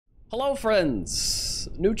Hello friends!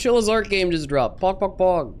 New Chilla's art game just dropped. Pog pog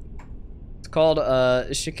pog. It's called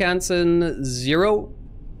Shinkansen 0.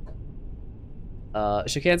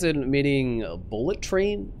 Shinkansen meaning bullet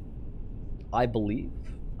train, I believe.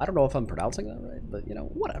 I don't know if I'm pronouncing that right, but you know,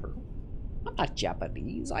 whatever. I'm not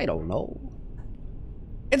Japanese, I don't know.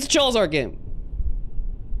 It's a Chilla's art game.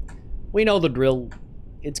 We know the drill.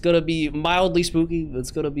 It's gonna be mildly spooky,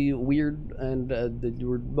 it's gonna be weird, and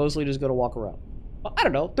we're mostly just gonna walk around. I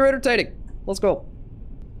don't know, they're entertaining. Let's go.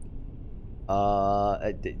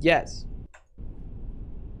 Yes.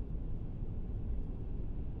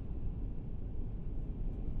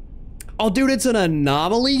 Oh, dude, it's an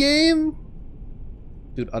anomaly game?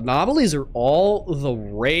 Dude, anomalies are all the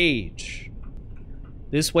rage.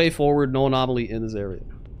 This way forward, no anomaly in this area.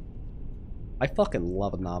 I fucking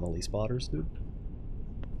love anomaly spotters, dude.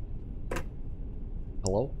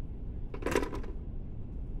 Hello?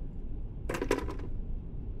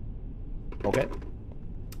 Okay.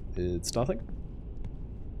 It's nothing.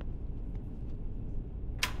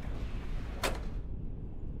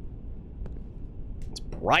 It's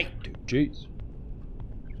bright, dude. Jeez.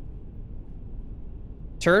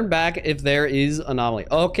 Turn back if there is anomaly.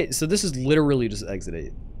 Okay, so this is literally just exit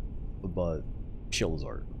 8. But Chilla's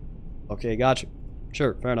art. Okay, gotcha.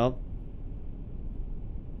 Sure, fair enough.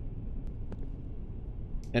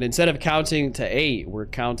 And instead of counting to 8, we're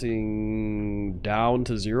counting down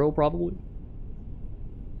to 0, probably.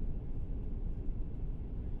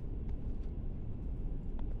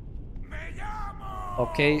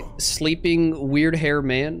 Okay, sleeping weird hair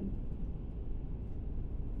man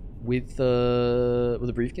with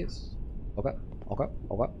a briefcase. Okay, okay,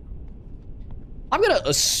 okay. I'm gonna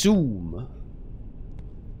assume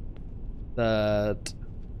that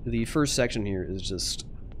the first section here is just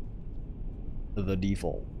the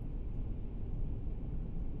default.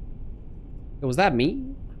 Was that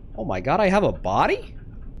me? Oh my god, I have a body?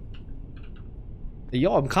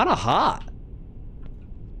 Yo, I'm kind of hot.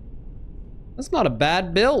 That's not a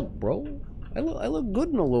bad build, bro. I look good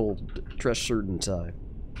in a little dress shirt and tie.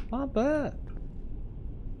 Not bad.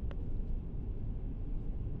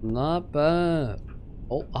 Not bad.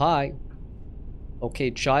 Oh, hi.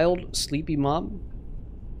 Okay, child, sleepy mom.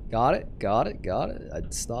 Got it, got it, got it.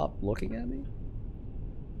 I'd stop looking at me.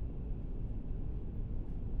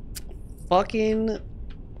 Fucking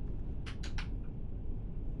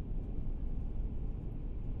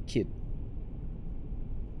kid.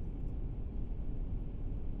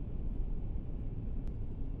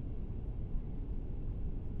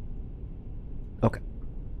 Okay.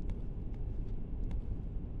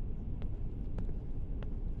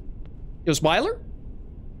 Yo, Smiler?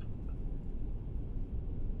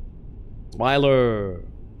 Smiler.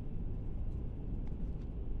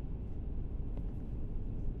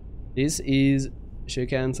 This is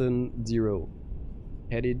Shinkansen 0.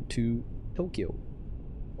 Headed to Tokyo.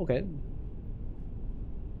 Okay.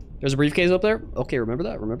 There's a briefcase up there? Okay, remember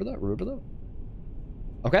that, remember that, remember that.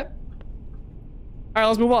 Okay. Alright,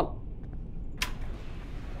 let's move on.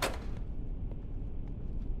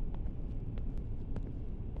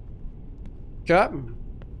 Okay.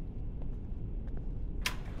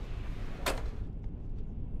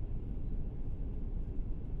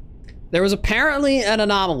 There was apparently an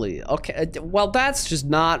anomaly. Okay, well, that's just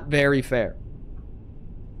not very fair.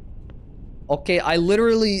 Okay, I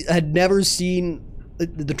literally had never seen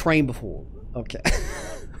the train before. Okay.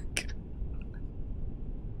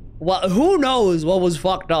 Well, who knows what was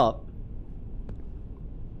fucked up?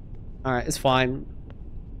 Alright, it's fine.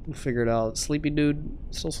 We'll figure it out. Sleepy dude,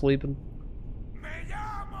 still sleeping.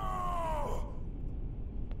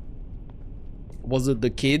 Was it the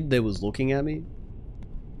kid that was looking at me?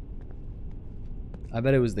 I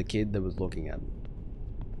bet it was the kid that was looking at me.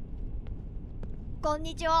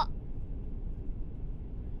 Konnichiwa.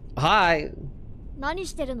 Hi. 何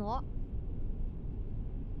してるの?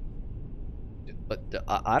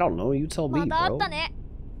 I don't know. You tell me, bro. また会ったね.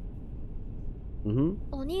 Mm-hmm.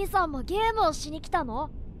 お兄さんもゲームをしに来たの?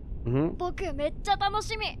 Mm-hmm. 僕めっちゃ楽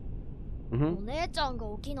しみ. Mm-hmm. お姉ちゃんが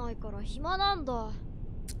起きないから暇なんだ.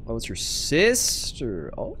 Oh, it's your sister.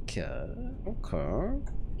 Okay. Okay.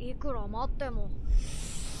 いくら待っても.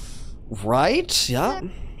 Right? Yeah.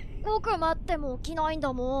 僕待っても起きないん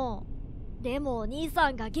だもん。でもお兄さ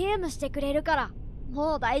んがゲームしてくれるから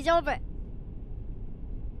もう大丈夫。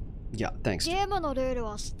 Yeah, thanks. ゲームのルール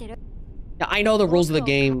は知ってる? Yeah, I know the rules of the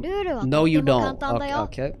game. No, you don't.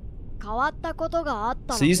 Okay. 変わったことがあっ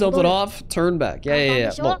たら See something off? Turn back. Yeah,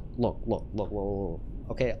 yeah, yeah. Look.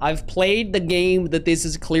 Okay, I've played the game that this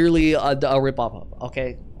is clearly a rip-off of.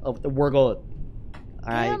 Okay, we're good.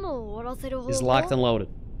 Alright. It's locked and loaded.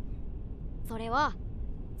 それは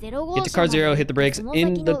Hit the car 0, hit the brakes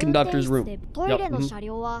in the conductor's room. Yep. No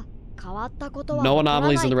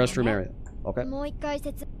anomalies in the restroom area. Okay.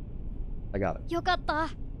 I got it. よかった。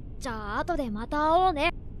じゃあ後でまた会おうね。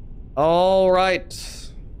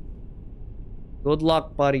 Alright. Good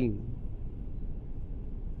luck, buddy.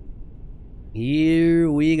 Here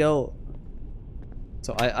we go.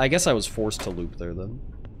 So I guess I was forced to loop there then,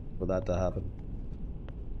 for that to happen.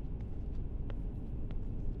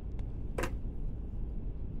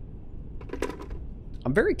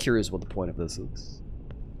 I'm very curious what the point of this is.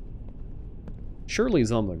 Surely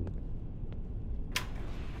something.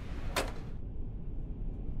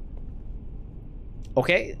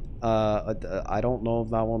 Okay, I don't know if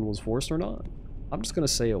that one was forced or not. I'm just gonna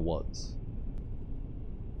say it was.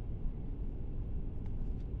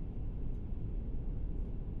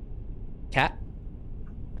 Cat?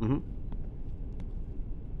 Mm-hmm.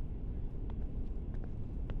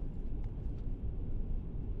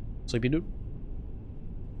 Sleepy dude?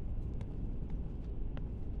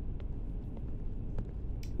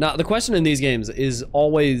 Now, the question in these games is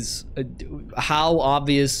always, how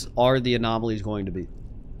obvious are the anomalies going to be?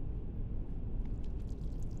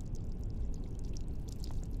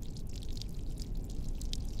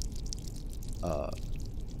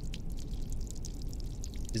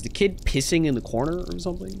 Is the kid pissing in the corner or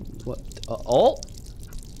something? What? Oh!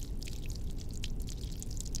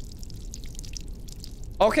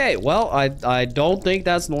 Okay, well, I don't think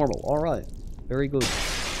that's normal. Alright. Very good.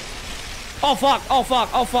 Oh fuck! Oh fuck!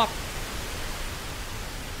 Oh fuck!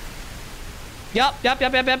 Yep.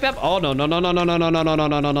 Oh no.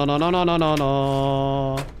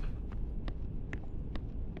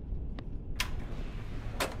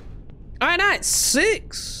 Alright, nice.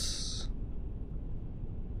 6.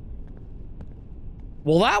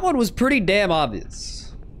 Well, that one was pretty damn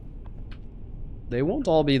obvious. They won't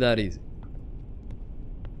all be that easy.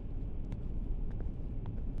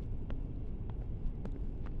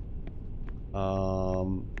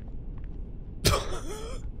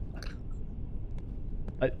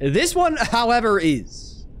 This one, however,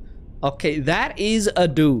 is okay. That is a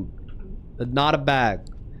dude, not a bag.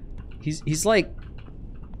 He's like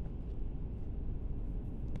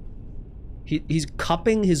he's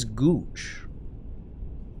cupping his gooch.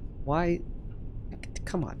 Why?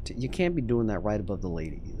 Come on, you can't be doing that right above the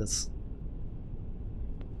lady. That's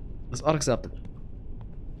unacceptable.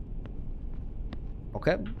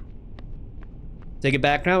 Okay. Take it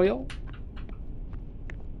back now, yo.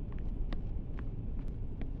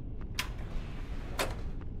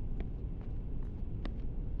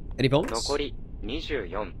 Any votes? 残り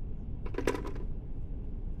24。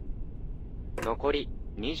残り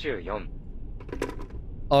24。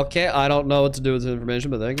 Okay, I don't know what to do with this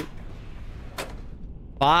information, but thank you.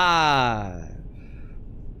 5.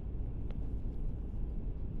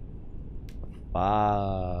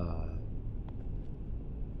 5.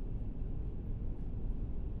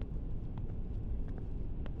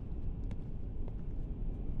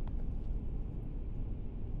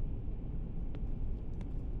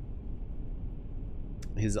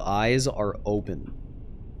 His eyes are open.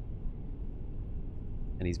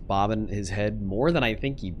 And he's bobbing his head more than I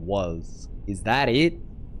think he was. Is that it?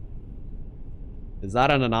 Is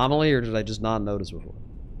that an anomaly, or did I just not notice before?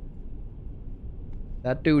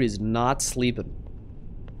 That dude is not sleeping.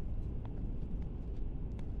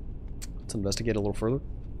 Let's investigate a little further.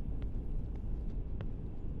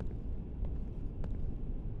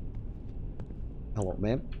 Hello,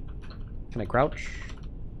 ma'am. Can I crouch?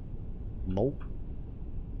 No.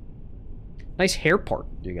 Nice hair part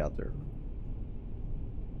you got there.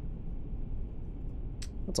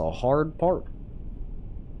 That's a hard part.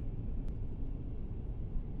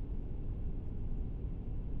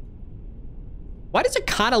 Why does it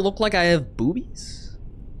kind of look like I have boobies?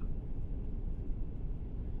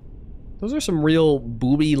 Those are some real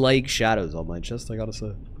booby-like shadows on my chest, I gotta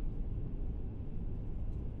say.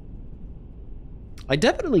 I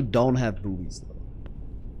definitely don't have boobies, though.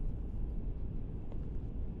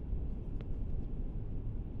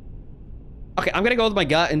 Okay, I'm gonna go with my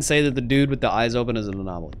gut and say that the dude with the eyes open is an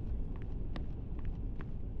anomaly.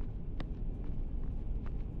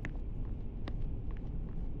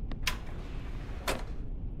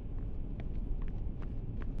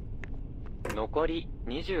残り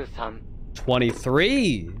23。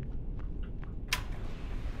 23.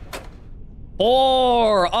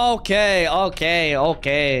 4. Okay.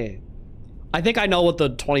 I think I know what the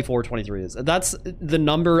 24, 23 is. That's the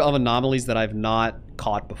number of anomalies that I've not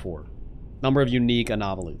caught before. Number of unique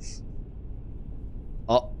anomalies.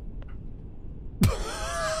 Oh.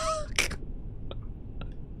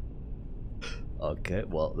 Okay,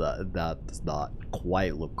 well, that does not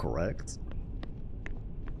quite look correct.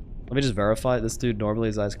 Let me just verify. This dude normally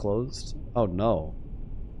his eyes closed? Oh, no.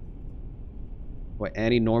 Wait,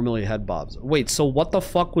 Annie normally head bobs. Wait, so what the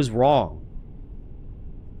fuck was wrong?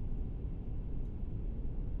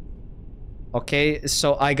 Okay,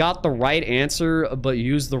 so I got the right answer, but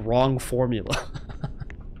used the wrong formula.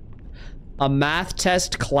 A math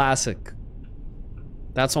test classic.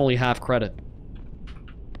 That's only half credit.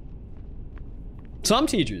 Some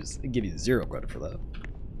teachers give you 0 credit for that.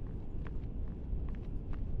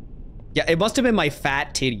 Yeah, it must have been my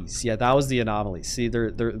fat titties. Yeah, that was the anomaly. See,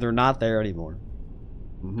 they're not there anymore.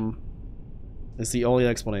 Mm-hmm. It's the only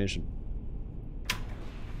explanation.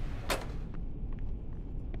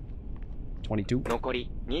 22. 残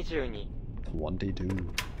り22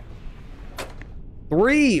 22.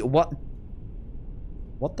 3! What?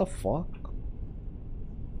 What the fuck?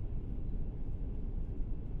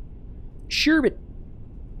 Sherbet.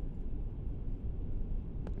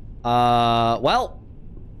 Well.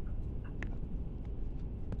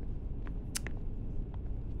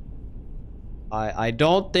 I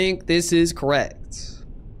don't think this is correct.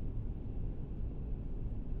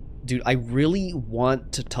 Dude, I really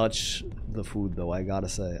want to touch the food, though, I gotta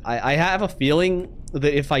say. I have a feeling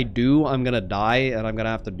that if I do, I'm gonna die, and I'm gonna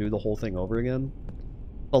have to do the whole thing over again.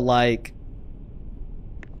 But, like...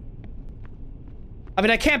 I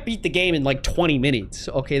mean, I can't beat the game in, like, 20 minutes.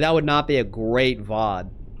 Okay, that would not be a great VOD.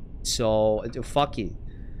 So, fuck you.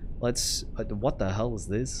 Let's... what the hell is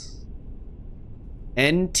this?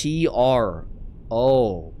 NTR.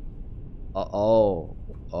 Oh.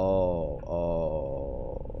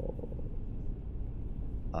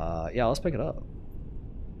 Yeah, let's pick it up.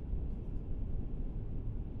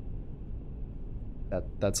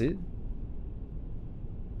 That's it?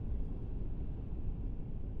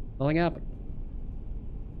 Nothing happened.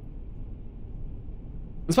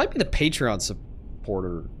 This might be the Patreon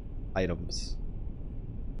supporter items.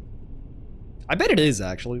 I bet it is,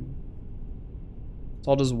 actually. It's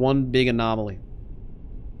all just one big anomaly.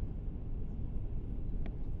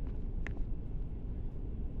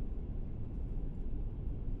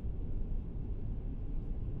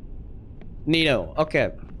 Neato. Okay.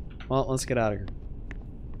 Well, let's get out of here.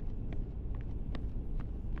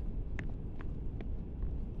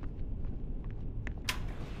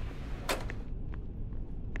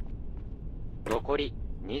残り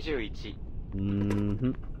21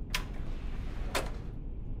 Mm-hmm.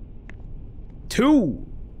 2!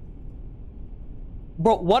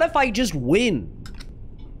 Bro, what if I just win?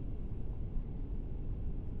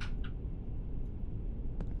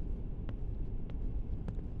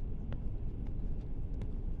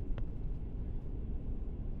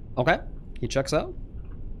 Okay, he checks out.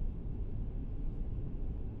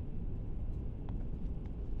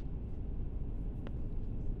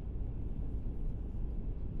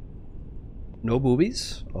 No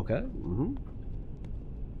boobies. Okay. Mm-hmm.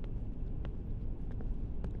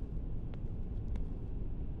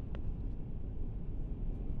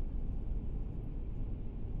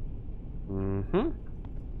 Mm-hmm.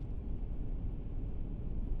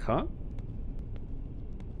 Huh?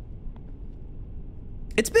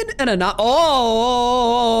 It's been an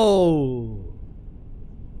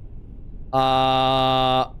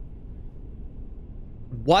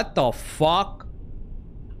what the fuck?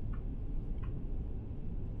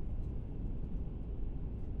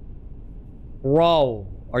 Bro,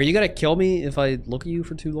 are you gonna kill me if I look at you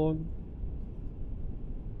for too long?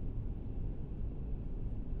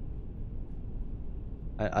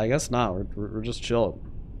 I guess not. We're just chilling.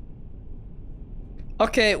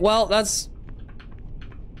 Okay, well, that's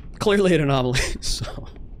clearly an anomaly, so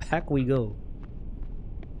back we go.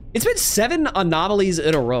 It's been 7 anomalies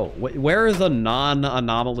in a row. Where are the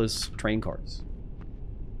non-anomalous train cars?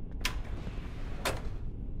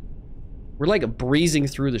 We're like breezing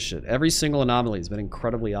through the shit. Every single anomaly has been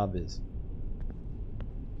incredibly obvious.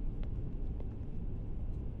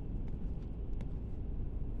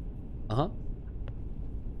 Uh-huh.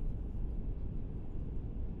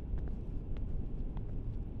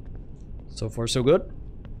 So far, so good.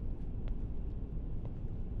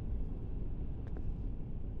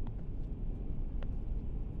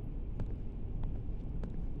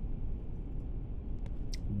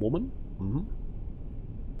 Woman? Mm-hmm.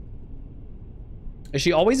 Is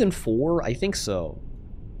she always in 4? I think so.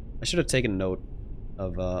 I should have taken note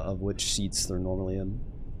of which seats they're normally in.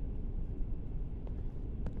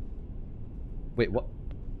 Wait, what?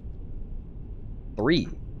 3?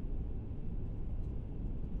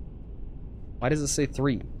 Why does it say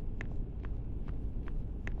 3?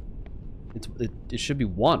 It should be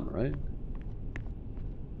 1, right?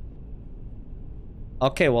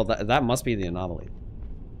 Okay, well, that must be the anomaly.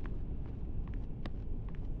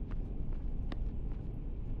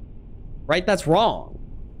 Right? That's wrong.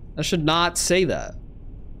 I should not say that.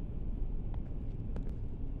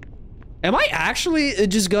 Am I actually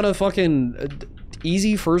just gonna fucking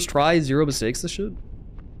easy first try, 0 mistakes this shit?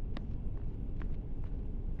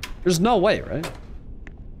 There's no way, right?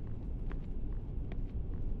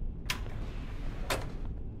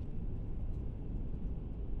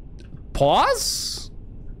 Pause?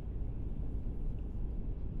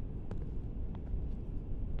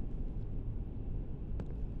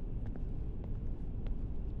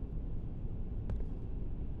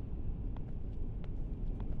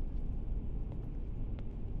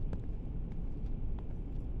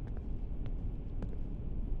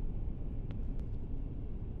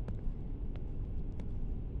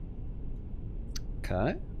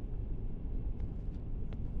 Okay.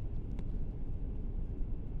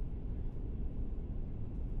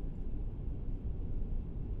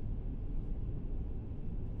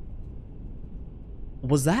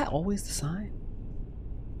 Was that always the sign?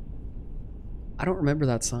 I don't remember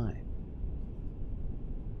that sign.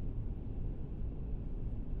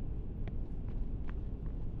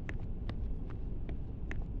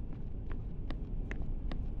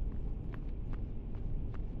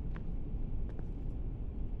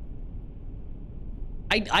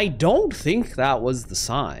 I don't think that was the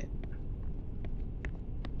sign.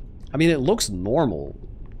 I mean, it looks normal,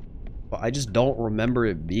 but I just don't remember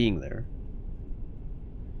it being there.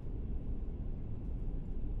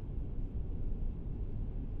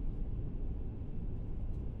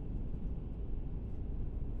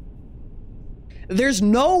 There's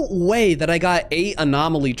no way that I got 8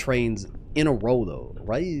 anomaly trains in a row, though,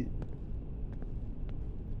 right?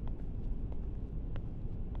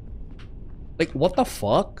 Like, what the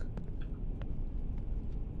fuck?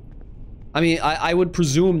 I mean, I would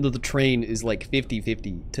presume that the train is like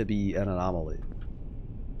 50-50 to be an anomaly.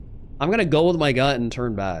 I'm gonna go with my gut and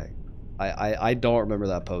turn back. I don't remember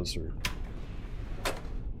that poster.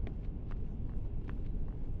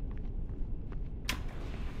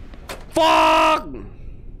 Fuck!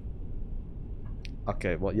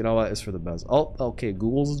 Okay, well, you know what? It's for the best. Oh, okay,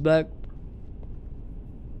 Google's is back.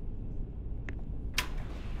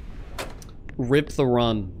 Rip the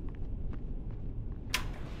run.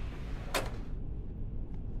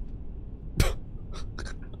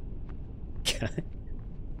 Okay.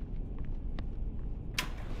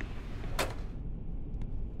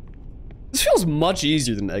 This feels much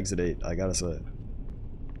easier than Exit 8, I gotta say.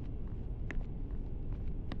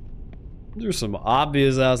 There's some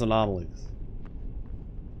obvious ass anomalies.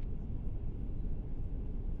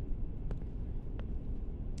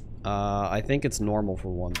 I think it's normal for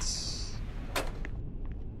once.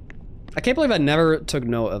 I can't believe I never took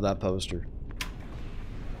note of that poster.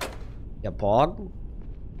 Yeah, Pog?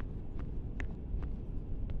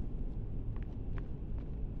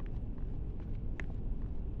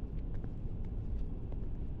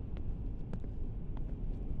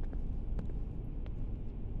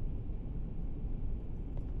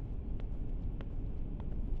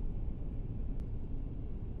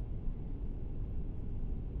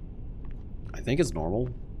 I think it's normal.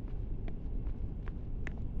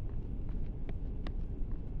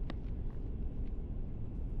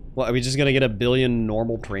 What, are we just gonna get a billion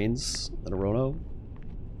normal trains in a row now?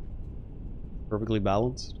 Perfectly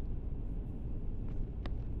balanced?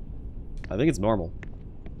 I think it's normal.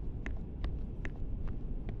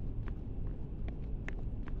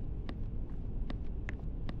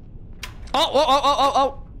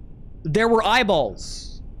 Oh! There were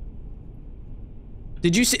eyeballs.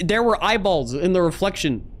 Did you see? There were eyeballs in the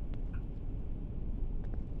reflection.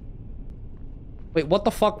 Wait, what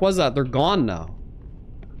the fuck was that? They're gone now.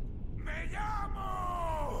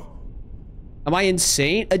 Am I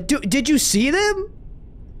insane? Did you see them?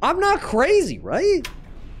 I'm not crazy, right?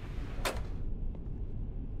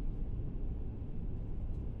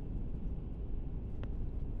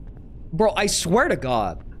 Bro, I swear to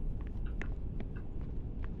God.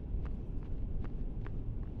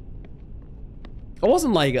 It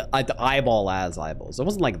wasn't like eyeball as eyeballs. It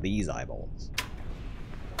wasn't like these eyeballs.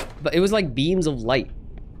 But it was like beams of light.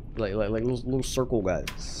 Like little circle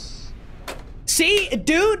guys. See,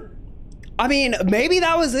 dude? I mean, maybe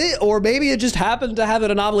that was it, or maybe it just happened to have an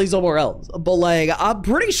anomaly somewhere else. But like, I'm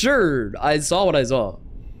pretty sure I saw what I saw.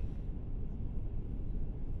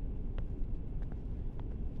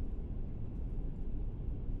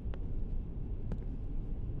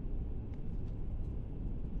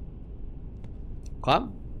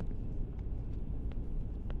 Come.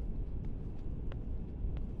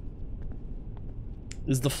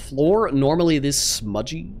 Is the floor normally this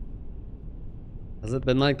smudgy? Has it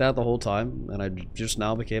been like that the whole time, and I just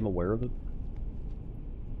now became aware of it?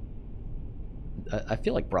 I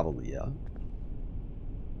feel like probably, yeah.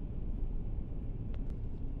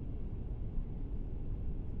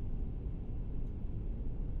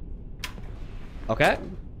 Okay.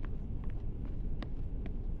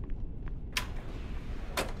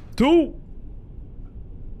 2.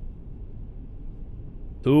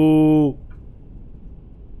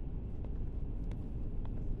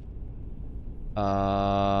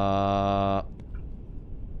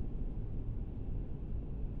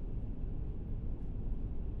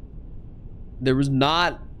 There was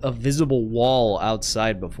not a visible wall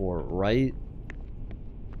outside before, right?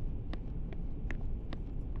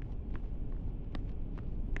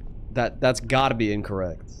 That's gotta be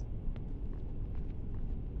incorrect.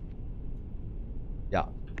 Yeah,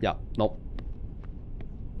 nope.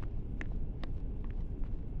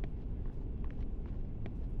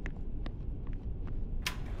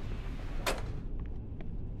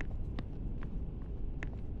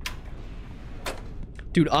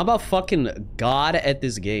 Dude, I'm a fucking god at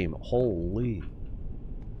this game. Holy.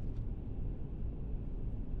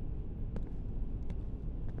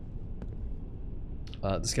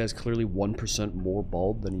 This guy's clearly 1% more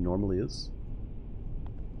bald than he normally is.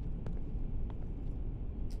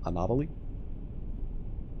 Anomaly?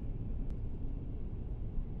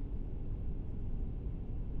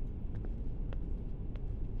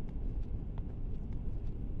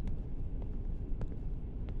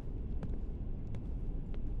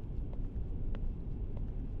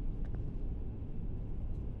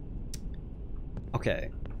 Okay.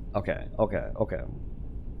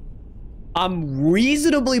 I'm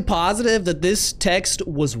reasonably positive that this text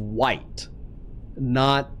was white,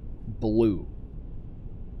 not blue.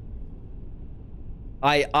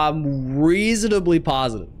 I'm reasonably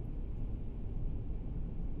positive.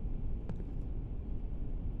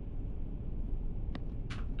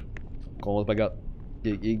 Going with my gut.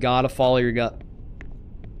 You gotta follow your gut.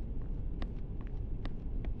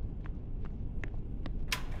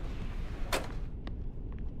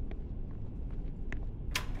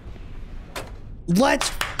 Let's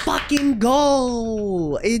fucking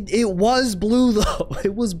go! It was blue though.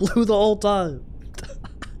 It was blue the whole time.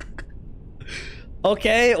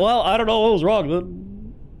 Okay, well, I don't know what was wrong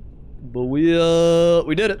then. But we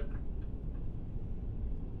did it.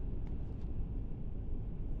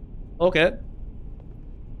 Okay.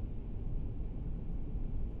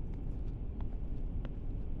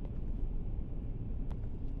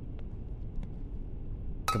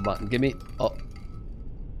 Come on, give me. Oh.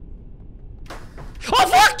 Oh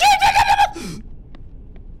fuck!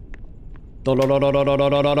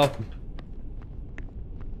 No.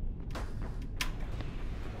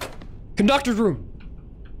 Conductor's room.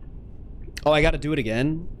 Oh, I gotta do it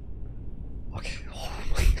again? Okay. Oh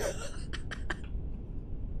my god.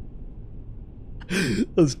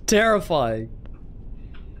 That was terrifying.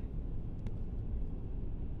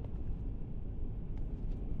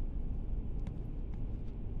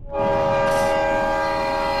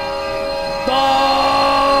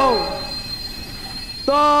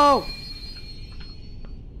 No!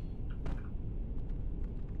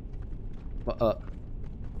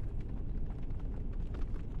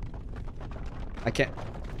 I can't.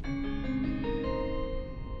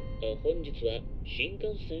 本日は新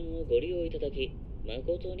幹線をご利用いただき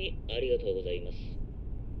誠にありがとうございます。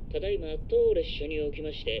ただいま当列車におき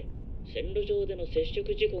まして線路上での接触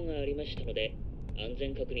事故がありましたので安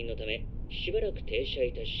全確認のためしばらく停車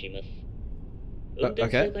いたします。運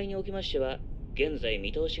転再開におきましては現在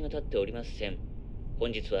見通しが立っておりません。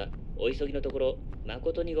本日はお急ぎのところ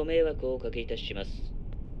誠にご迷惑をおかけいたします。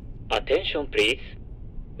Attention please.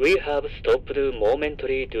 We have stopped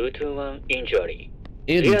momentarily due to an injury.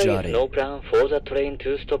 There is no plan for the train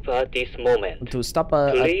to stop at this moment. To stop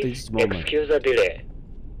at this moment. Excuse the delay.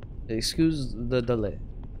 Excuse the delay.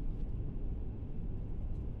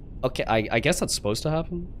 Okay, I guess that's supposed to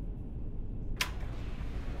happen.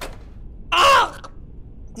 Ah!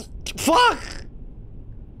 Fuck!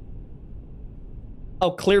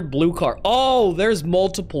 Oh, clear blue car. Oh, there's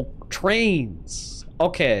multiple trains.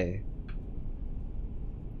 Okay.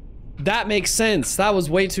 That makes sense. That was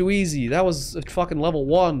way too easy. That was fucking level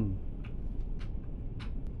 1.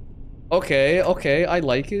 Okay, I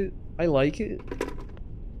like it.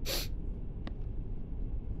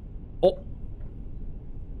 Oh.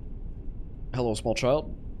 Hello, small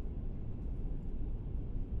child.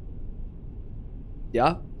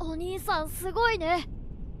 Yeah? お兄さんすごいね。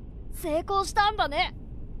成功したんだね。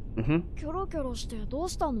Mm-hmm. キョロキョロしてどう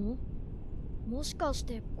したの？もしかし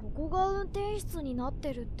てここが運転室になっ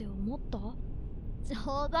てるって思った？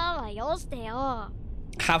冗談はよしてよ。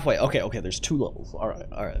 Halfway. Okay, okay, there's 2 levels. Alright,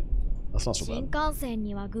 alright. That's not so 新 bad. 幹線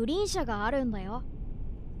にはグリーン車があるんだよ。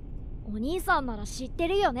お兄さんなら知って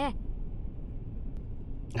るよね。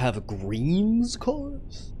 Have greens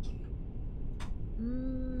cars?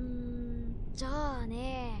 じゃあ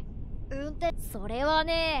ね、それは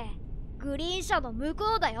ね、グリーン車の向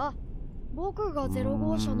こうだよ。僕が0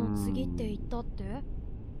号車の次って言ったって？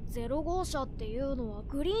 0号車っていうのは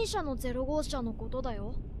グリーン車の0号車のことだ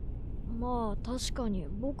よ。まあ確かに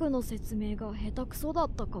僕の説明が下手くそだっ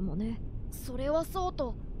たかもね。それはそう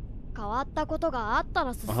と、変わったことがあった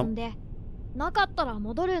ら進んで、なかったら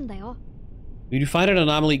戻るんだよ。When you find an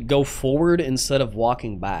anomaly, go forward instead of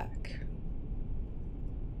walking back.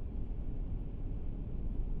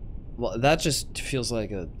 Well, that just feels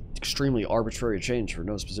like an extremely arbitrary change for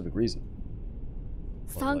no specific reason.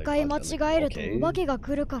 3回間違えるとお化けが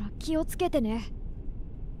来るから気をつけてね。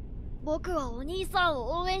僕はお兄さん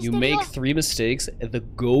を応援してるよ。 You make 3 mistakes, and the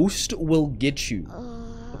ghost will get you.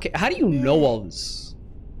 Okay, how do you know all this?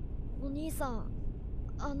 お兄さん、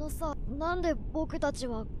さ、なんで僕たち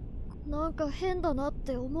はなんか変だなっ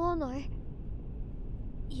て思わない？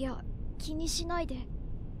いや、気にしないで。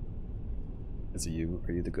Is it you?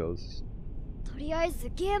 Are you the ghost? とりあえず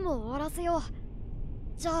ゲームを終わらせよう。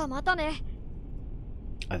じゃあまたね。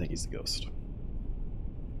I think he's the ghost.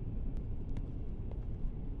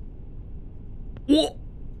 Whoa!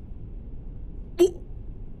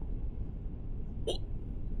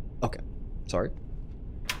 Okay, sorry.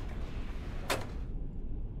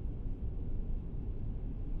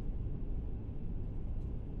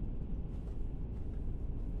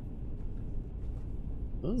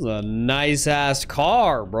 This is a nice ass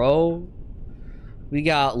car, bro. We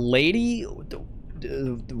got lady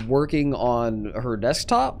working on her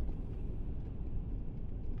desktop.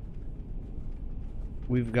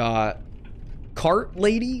 We've got cart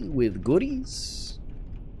lady with goodies.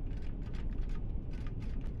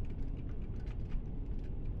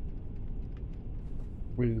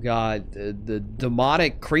 We've got the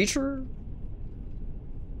demonic creature.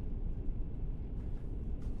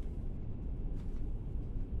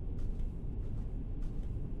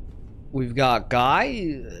 We've got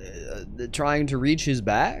guy trying to reach his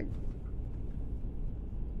bag.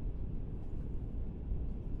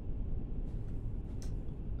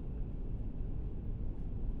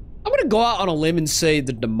 I'm gonna go out on a limb and say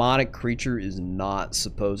the demonic creature is not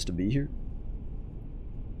supposed to be here.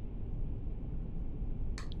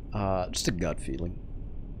 Just a gut feeling.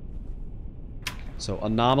 So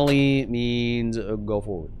anomaly means go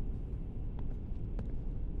forward.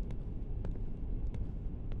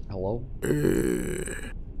 Hello?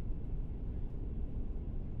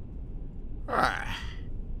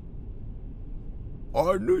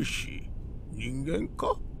 Anushi, 人間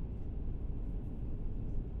か?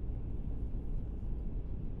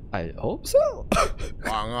 I hope so.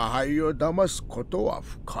 我が輩を騙すことは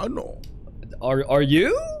不可能。 Are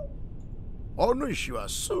you? 主は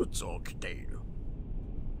スーツを着ている。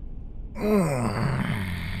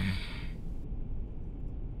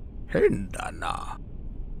変だな。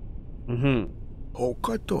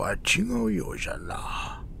他とは違うようじゃ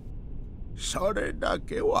な。それだ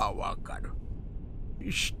けはわかる。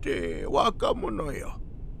して若者よ。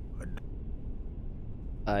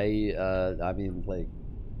I mean, like,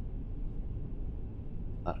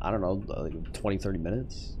 I don't know, like 20, 30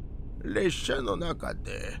 minutes? 列車の中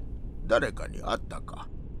で誰かに会ったか?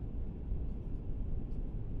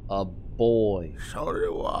 A boy. それ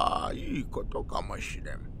はいいことかもし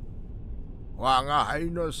れん。我が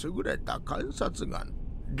輩の優れた観察眼、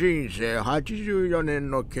人生84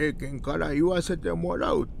年の経験から言わせても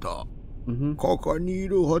らうと、ここにい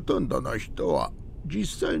るほとんどの人は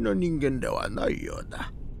実際の人間ではないよう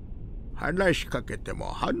だ。話しかけても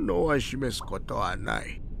反応は示すことはな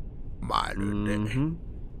い。まるで、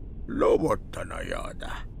ロボットのよう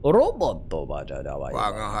だ。ロボットばじゃだわよ。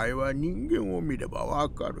我が輩は人間を見ればわ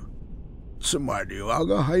かる。つまり我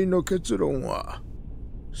が輩の結論は、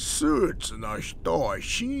スーツの人を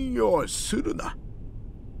信用するな。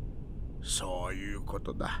そういうこ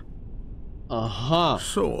とだ。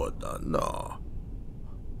そうだな。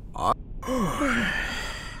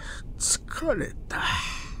疲れた。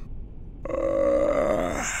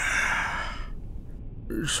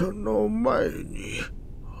その前に、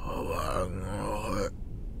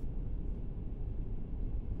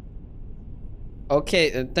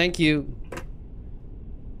Okay, thank you.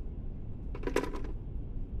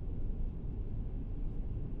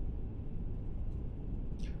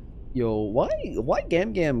 Yo, why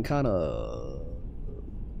Gam Gam kinda...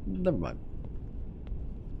 Never mind.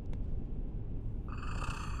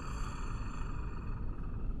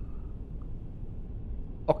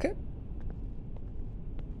 Okay.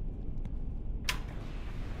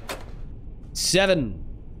 7.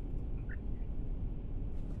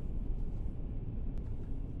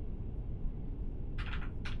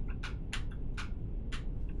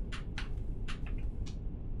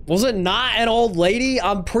 Was it not an old lady?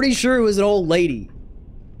 I'm pretty sure it was an old lady.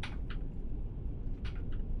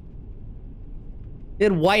 It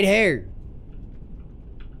had white hair.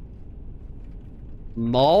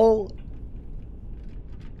 No.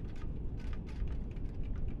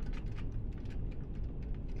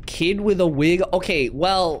 Kid with a wig. Okay,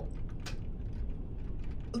 well,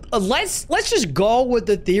 let's just go with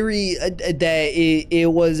the theory that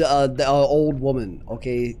it was the old woman.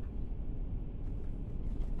 Okay.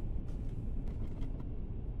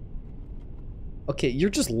 Okay, you're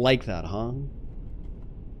just like that, huh?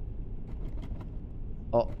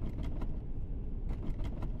 Oh.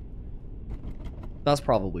 That's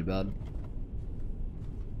probably bad.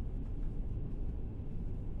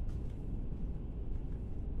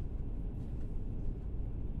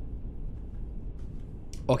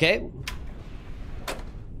 Okay.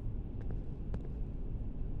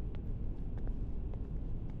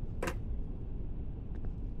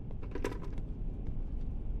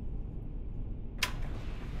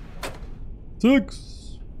 Six.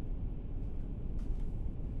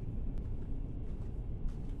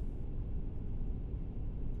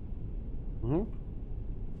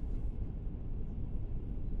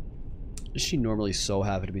 Is she normally so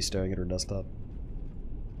happy to be staring at her desktop?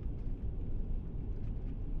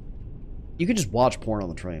 You can just watch porn on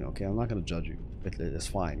the train, okay? I'm not gonna judge you. It's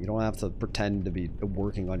fine. You don't have to pretend to be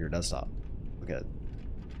working on your desktop. Okay.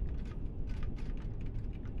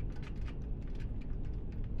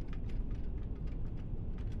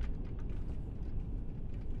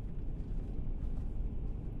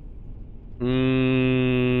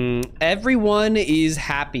 Everyone is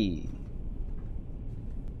happy.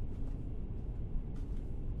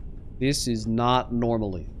 This is not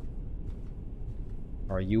normally.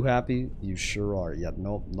 Are you happy? You sure are. Yeah,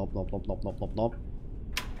 nope, nope, nope, nope, nope, nope, nope, nope.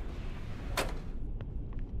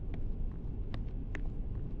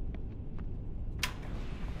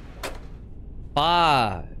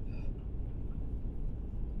 Five.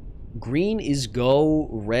 Green is go,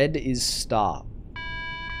 red is stop.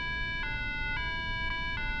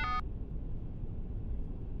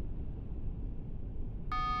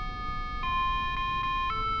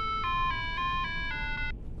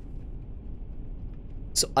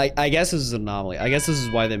 So I guess this is an anomaly. I guess this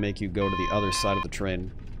is why they make you go to the other side of the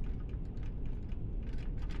train.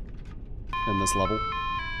 In this level.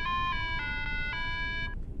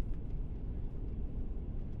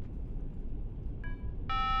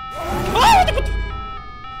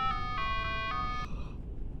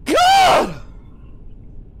 God!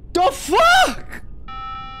 The fuck?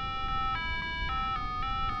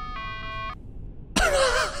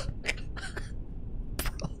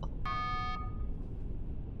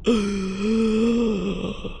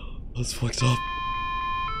 That's fucked up.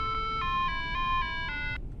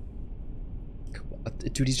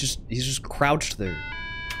 Dude, he's just crouched there.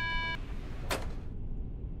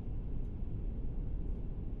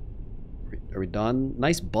 Are we done?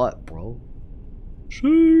 Nice butt, bro.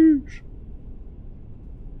 Sheesh.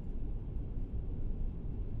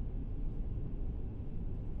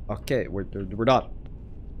 Okay, we're done.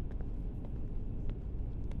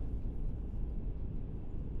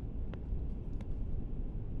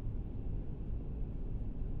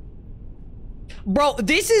 Bro,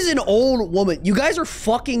 this is an old woman. You guys are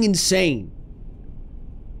fucking insane.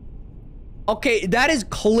 Okay, that is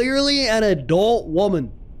clearly an adult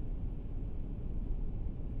woman.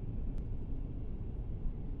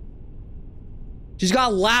 She's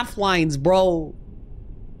got laugh lines, bro.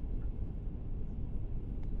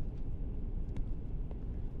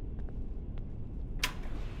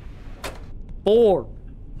 Four.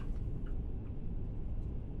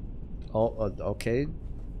 Oh, okay.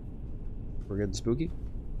 We're getting spooky.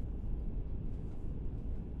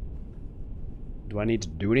 Do I need to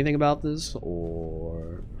do anything about this,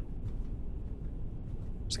 or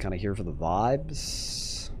just kind of here for the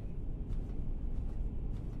vibes?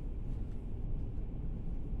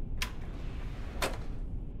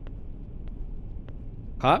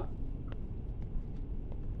 Huh?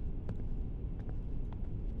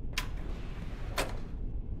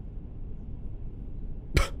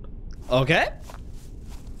 Okay.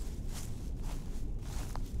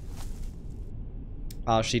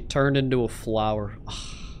 She turned into a flower.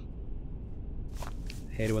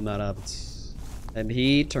 Hate it when that happens. And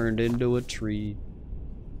he turned into a tree.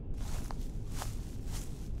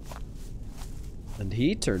 And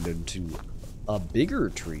he turned into A bigger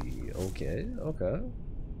tree. Okay, okay.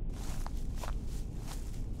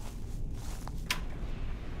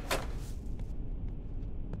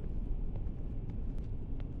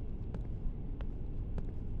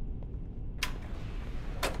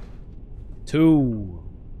 Two.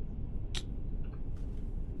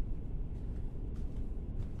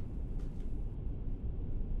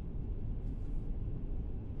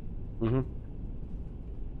 Mm-hmm.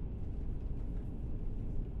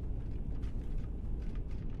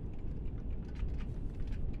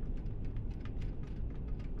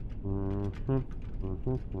 Mm-hmm.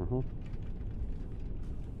 Mm-hmm. Mm-hmm.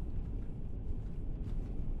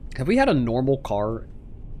 Have we had a normal car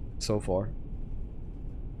so far?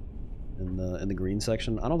 In the green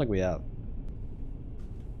section? I don't think we have.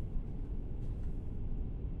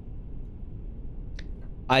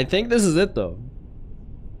 I think this is it though.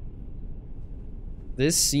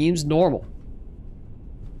 This seems normal.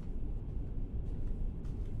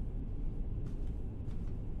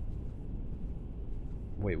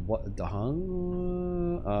 Wait, what? The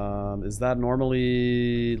hung? Is that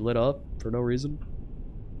normally lit up for no reason?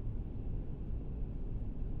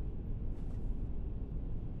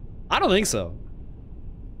 I don't think so.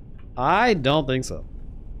 I don't think so.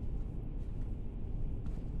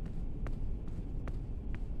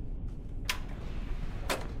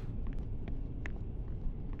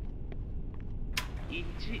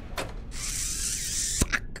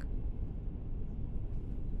 Fuck.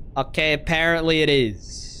 Okay, apparently it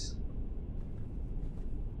is.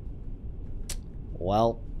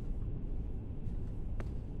 Well.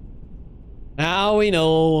 Now we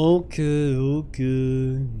know. Okay,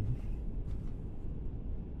 okay.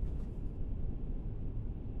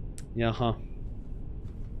 Yeah, huh.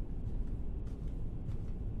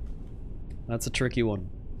 That's a tricky one.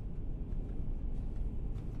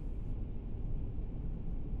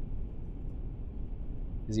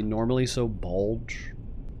 Is he normally so bulge?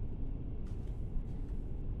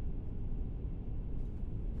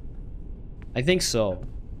 I think so.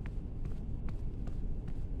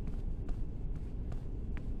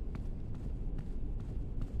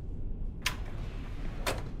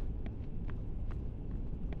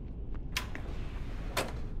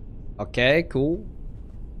 Okay, cool.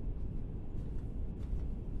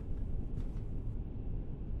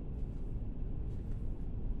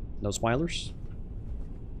 No smilers?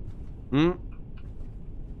 Hmm?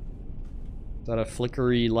 Is that a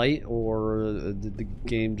flickery light, or did the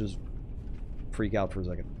game just freak out for a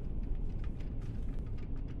second?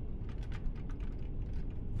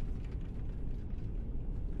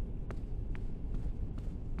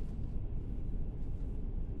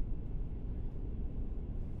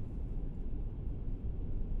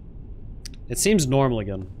 It seems normal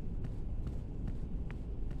again.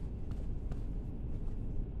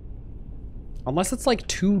 Unless it's like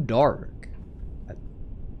too dark.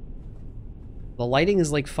 The lighting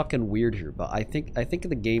is like fucking weird here, but I think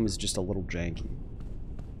the game is just a little janky.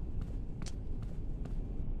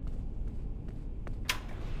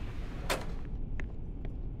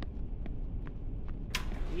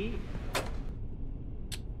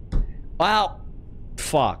 Wow.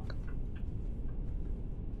 Fuck.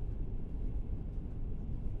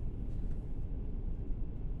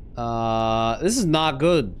 This is not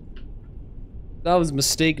good. That was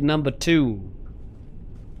mistake number 2.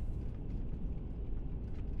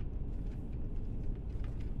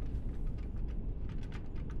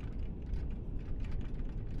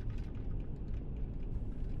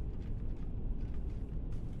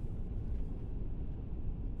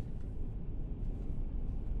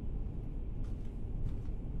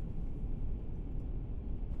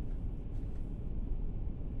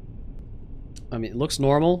 I mean, it looks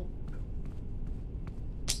normal.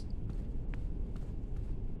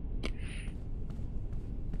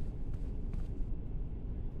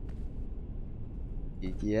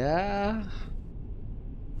 Yeah.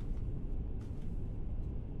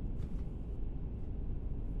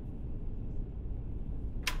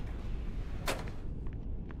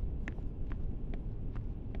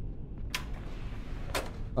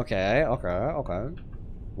 Okay, okay.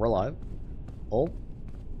 We're live. Oh.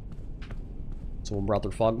 Someone brought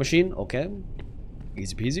their fog machine. Okay.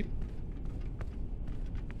 Easy peasy.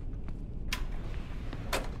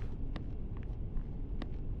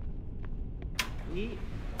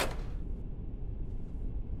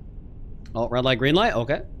 Oh, red light, green light.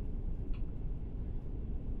 Okay.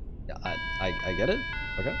 Yeah, I get it.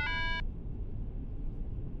 Okay.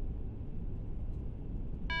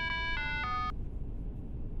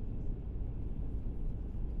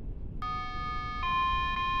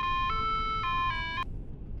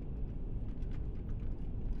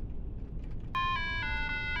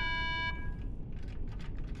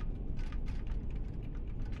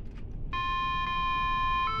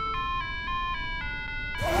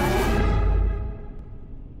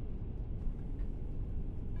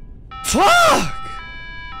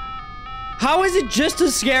 How is it just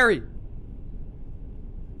as scary?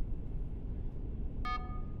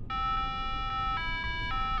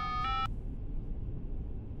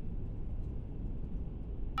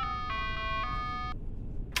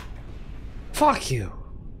 Fuck you.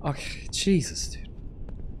 Okay, Jesus, dude.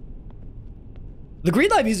 The green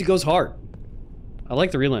light music goes hard. I like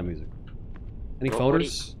the green light music. Any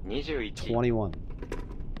photos? 21.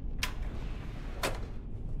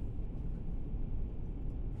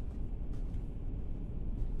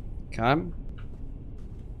 Cam?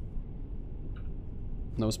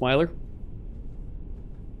 No smiler?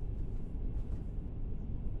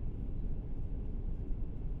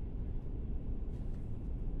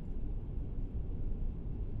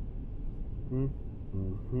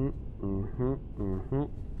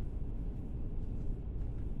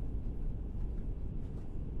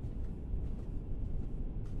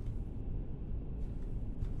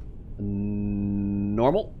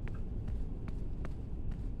 Normal?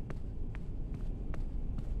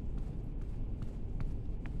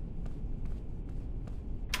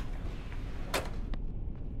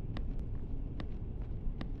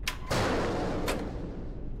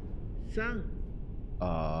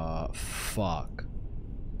 Fuck.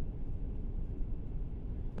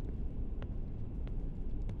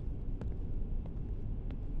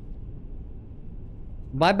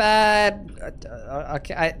 My bad.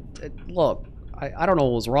 Look, I don't know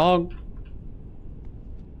what was wrong.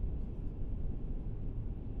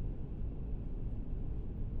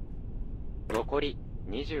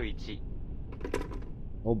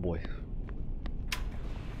 Oh boy.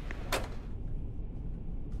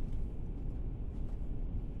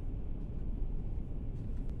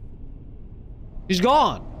 He's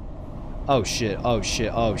gone. Oh shit, oh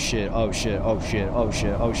shit, oh shit, oh shit, oh shit, oh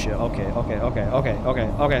shit, oh shit, okay, okay, okay, okay, okay,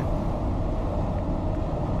 okay.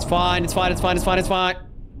 It's fine, it's fine, it's fine, it's fine, it's fine.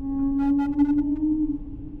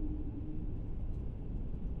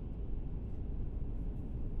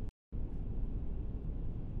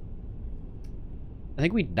 I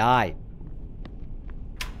think we died.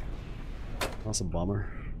 That's a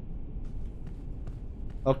bummer.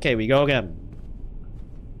 Okay, we go again.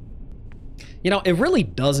 You know, it really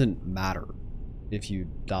doesn't matter if you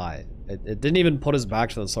die. It didn't even put us back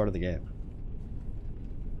to the start of the game.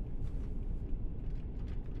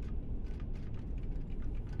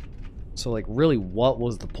 So, like, really, what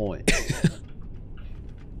was the point?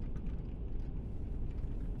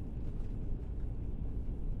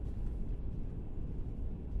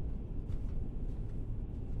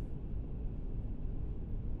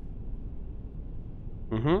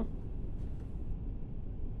 Mm-hmm.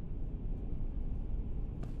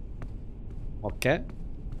 Okay.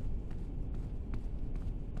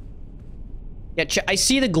 Yeah, I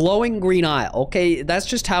see the glowing green eye. Okay, that's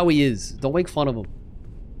just how he is. Don't make fun of him.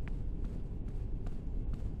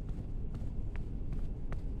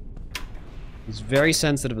 He's very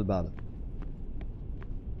sensitive about it.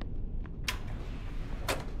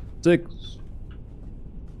 6.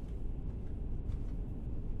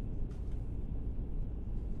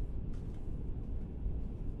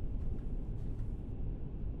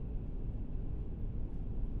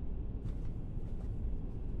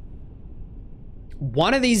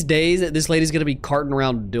 One of these days, this lady's gonna be carting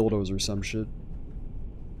around dildos or some shit.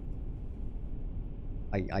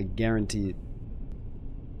 I guarantee it.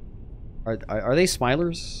 Are they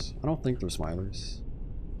smilers? I don't think they're smilers.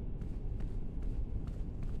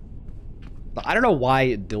 But I don't know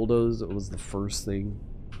why dildos was the first thing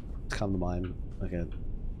to come to mind. Okay.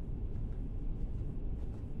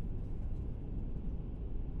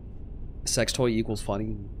 Sex toy equals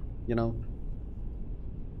funny, you know?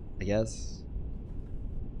 I guess.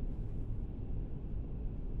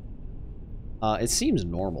 It seems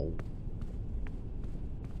normal.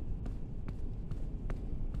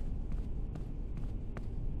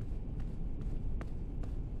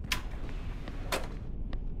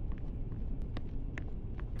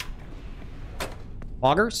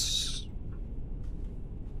 Loggers?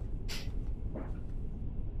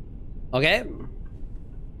 Okay.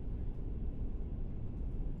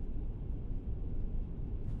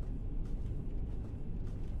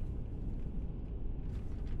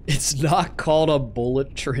 It's not called a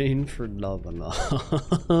bullet train for nothing.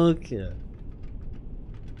 Okay.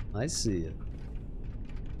 I see it.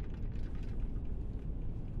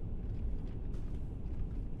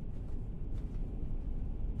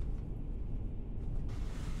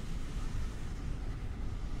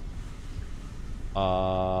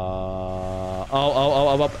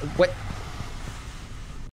 Wait.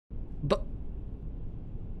 But.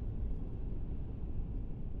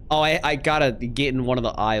 Oh, I gotta get in one of the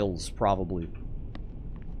aisles, probably.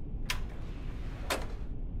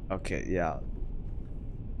 Okay, yeah.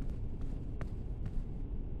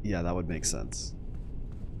 Yeah, that would make sense.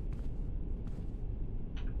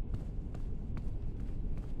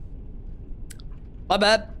 My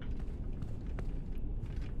bad.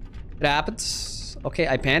 It happens. Okay,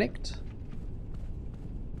 I panicked.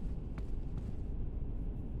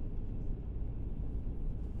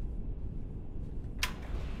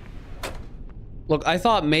 Look, I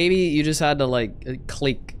thought maybe you just had to like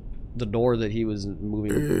click the door that he was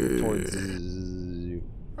moving towards.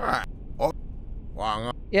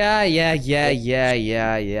 Yeah.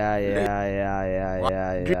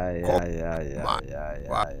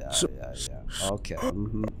 Okay.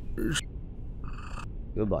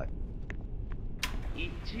 Goodbye.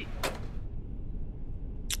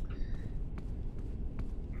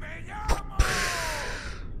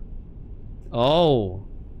 Oh.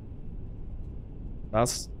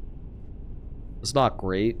 That's not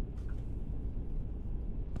great.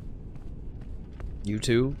 You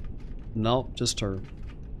too? No, just her.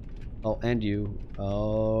 Oh, and you.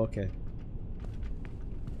 Oh, okay.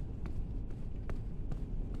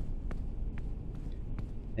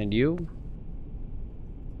 And you?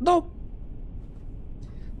 Nope.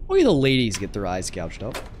 Only the ladies get their eyes gouged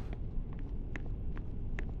out.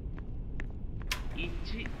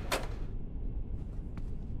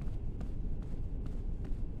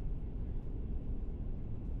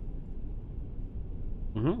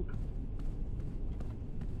 Mm-hmm.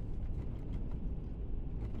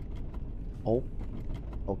 Oh.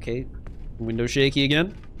 Okay. Window shaky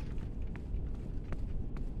again.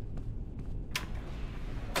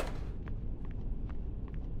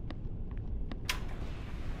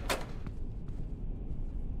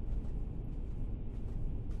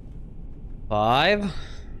 Five.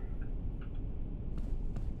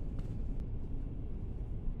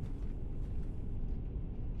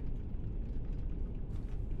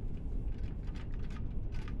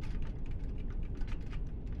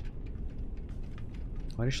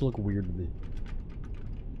 Why does she look weird to me?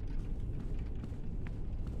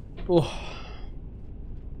 Oh.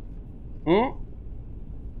 Hmm?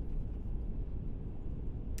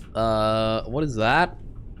 What is that?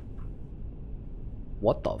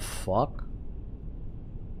 What the fuck?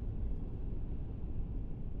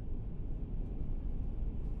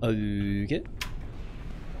 Okay.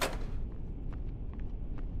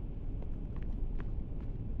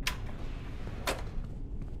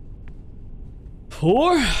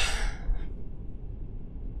 Four.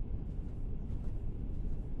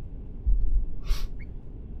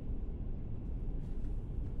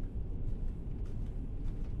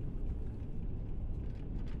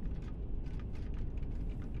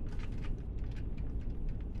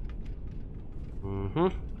 Mm-hmm.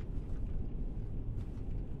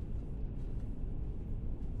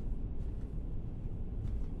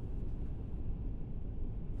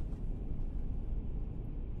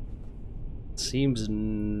 Seems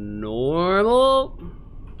normal.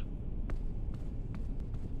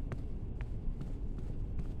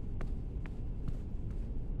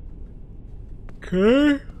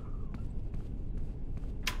 Okay.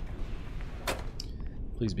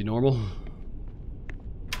 Please be normal.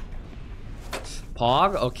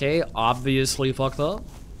 Pog, okay, obviously fucked up.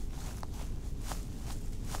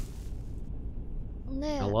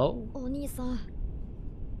 Hello? お兄さん、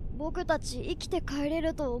僕たち生きて帰れ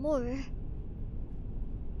ると思う？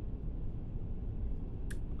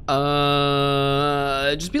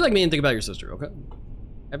 Just be like me and think about your sister, okay?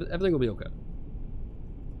 Everything will be okay.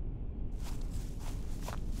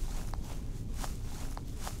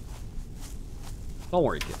 Don't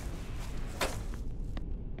worry, kid.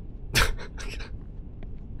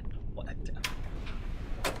 What?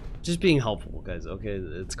 Just being helpful, guys, okay?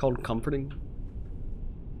 It's called comforting.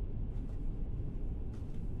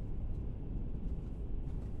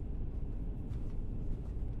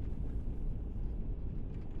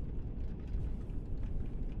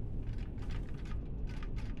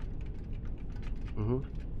 Mm-hmm.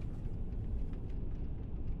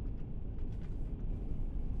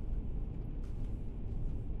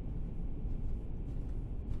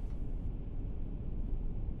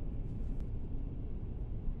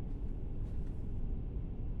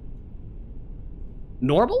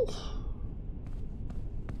 Normal?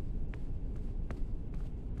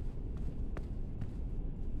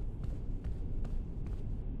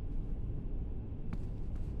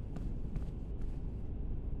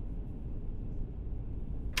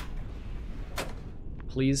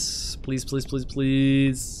 Please, please, please, please,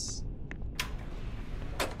 please.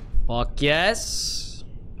 Fuck yes.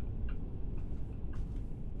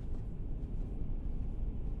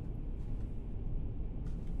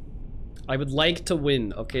 I would like to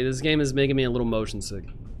win. Okay, this game is making me a little motion sick.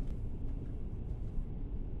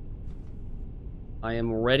 I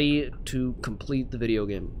am ready to complete the video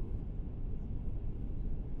game.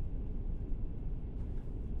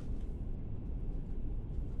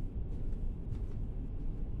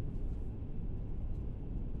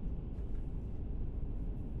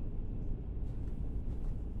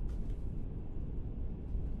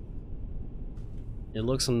 It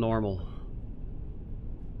looks normal.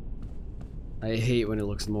 I hate when it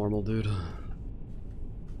looks normal, dude.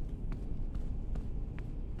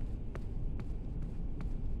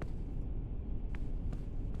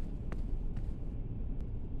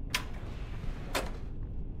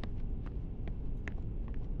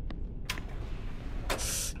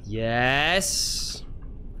 Yes.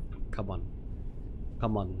 Come on.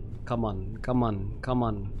 Come on. Come on. Come on. Come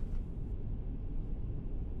on.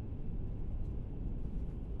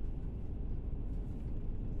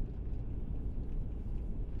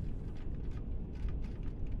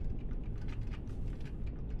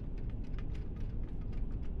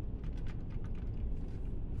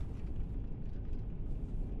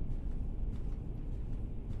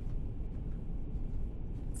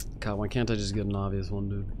 God, why can't I just get an obvious one,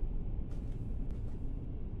 dude?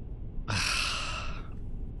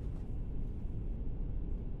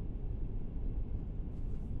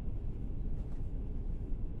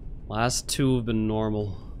 Last two have been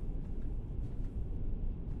normal.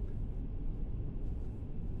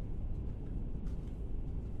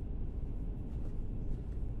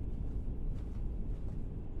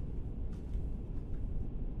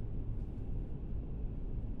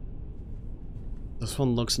 This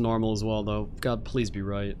one looks normal as well, though. God, please be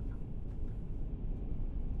right.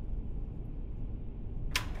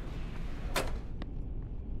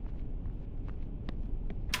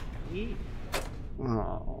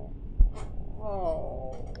 Oh.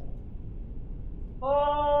 Oh.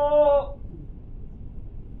 Oh.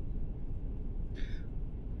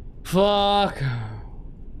 Fuck.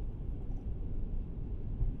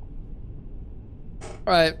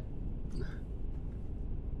 Alright.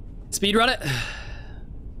 Speedrun it.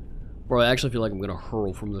 Bro, I actually feel like I'm gonna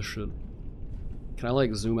hurl from this shit. Can I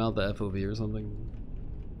like zoom out the FOV or something?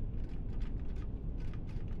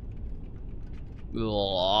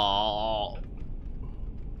 Ugh.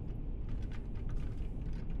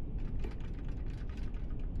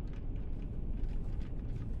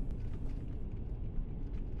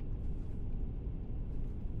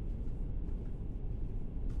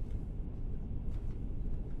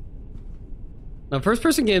 Now,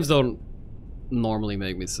 first-person games don't normally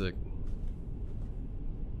make me sick.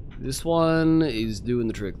 This one is doing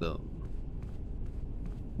the trick, though.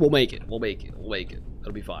 We'll make it. We'll make it. We'll make it.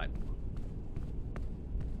 It'll be fine.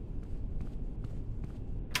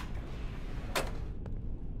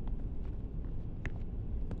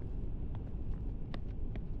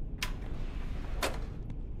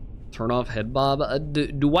 Turn off head bob.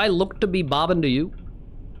 Do I look to be bobbing to you?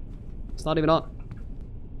 It's not even on.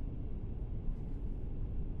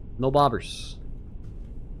 No bobbers.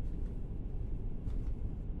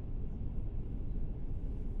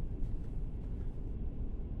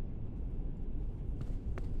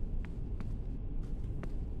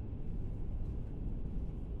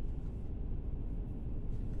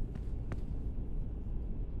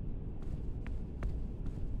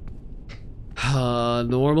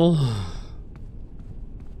 Normal.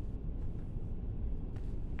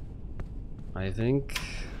 I think.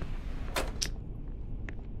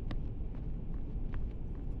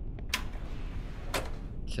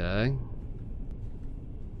 Okay.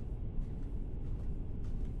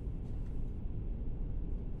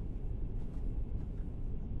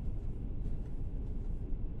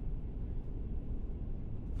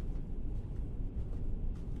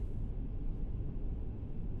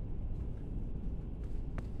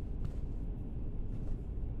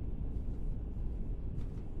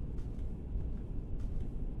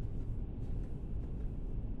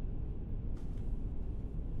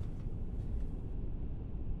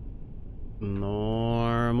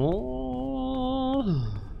 Normal.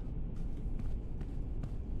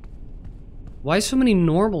 Why so many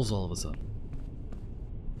normals all of a sudden?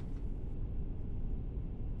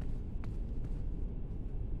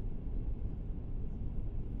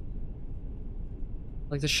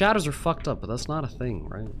 Like the shadows are fucked up, but that's not a thing,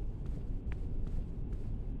 right?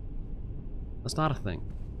 That's not a thing.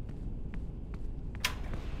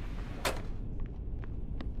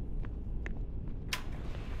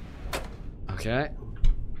 Okay.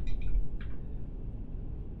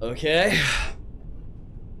 Okay.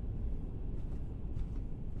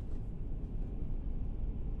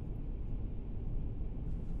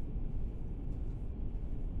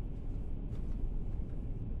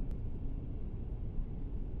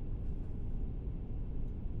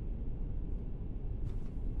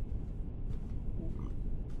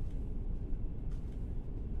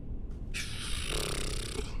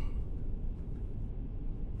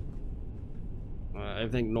 I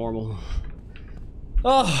think normal.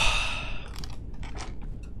 Oh.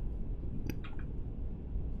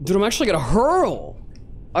 Dude, I'm actually gonna hurl.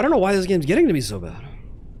 I don't know why this game's getting to me so bad.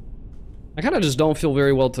 I kind of just don't feel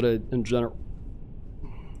very well today in general.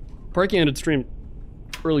 Parky ended stream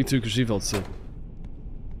early too because she felt sick.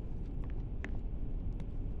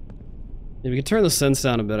 Yeah, we can turn the sense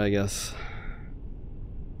down a bit, I guess.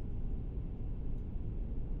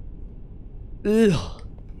 Ugh.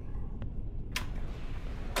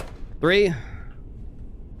 3.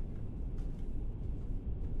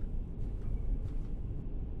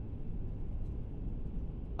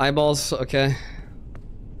 Eyeballs, okay.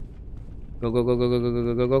 Go, go, go, go, go, go,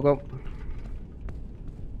 go, go, go, go, go.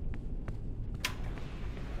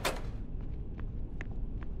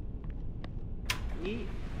 Yeet.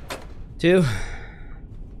 2.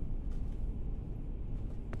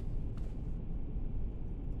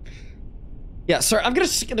 Yeah, sorry, I'm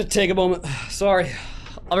just gonna take a moment. Sorry.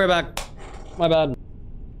 I'll be right back. My bad.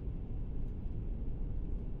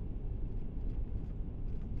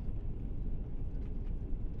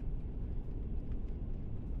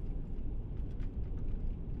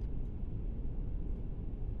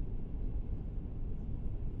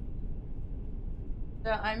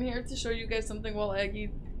 Yeah, I'm here to show you guys something while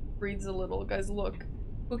Aggie breathes a little. Guys, look.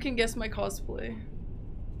 Who can guess my cosplay?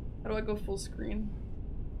 How do I go full screen?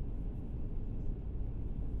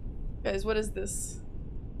 Guys, what is this?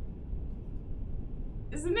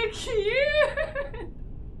 Isn't it cute?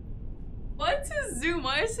 What's his zoom?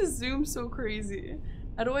 Why is his zoom so crazy?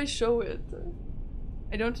 How do I show it?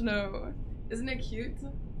 I don't know. Isn't it cute?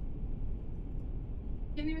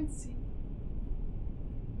 Can't even see.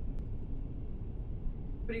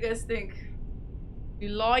 What do you guys think? You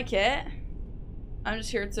like it? I'm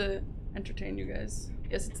just here to entertain you guys.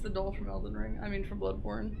 Yes, it's the doll from Elden Ring. I mean, from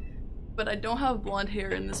Bloodborne. But I don't have blonde hair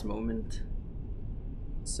in this moment.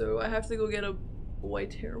 So I have to go get a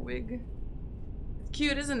white hair wig. It's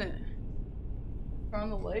cute, isn't it? Turn on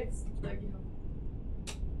the lights. Like, you know.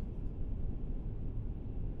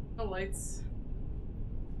 No lights.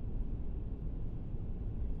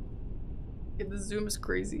 Yeah, the zoom is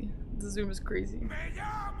crazy. The zoom is crazy.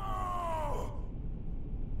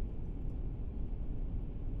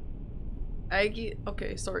 Aggie,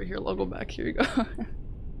 okay, sorry, here, I'll go back, here you go.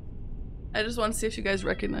 I just want to see if you guys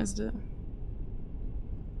recognized it.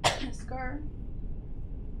 Scar.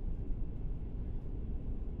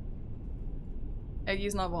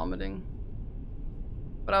 Aggie's not vomiting.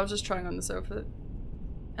 But I was just trying on this outfit.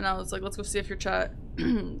 And I was like, let's go see if your chat...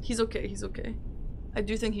 he's okay, he's okay. I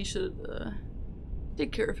do think he should,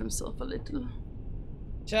 take care of himself a little.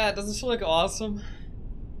 Chat, doesn't she look awesome?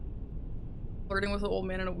 Flirting with an old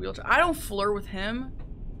man in a wheelchair. I don't flirt with him.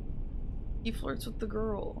 He flirts with the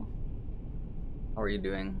girl. How are you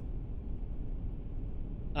doing?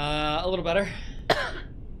 A little better.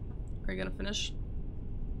 Are you gonna finish?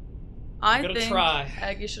 I think try.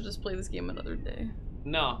 Aggie should just play this game another day.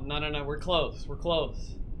 No, no, no, no. We're close. We're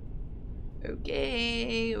close.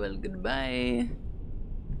 Okay, well, goodbye.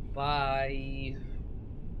 Bye.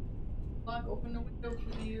 Lock, open the window,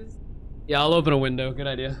 please. Yeah, I'll open a window. Good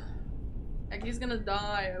idea. Aggie's gonna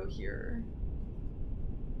die out here.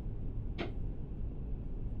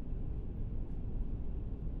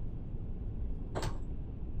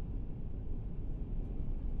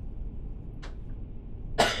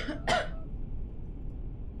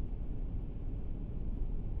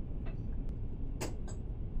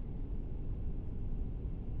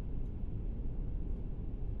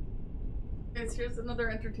 Guys, here's another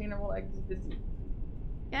entertainer while Aggie's busy.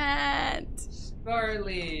 Cat!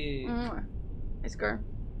 Scarly! Hey, Scar.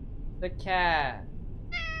 The cat.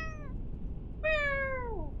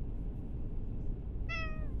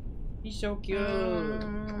 He's so cute.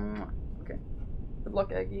 Okay. Good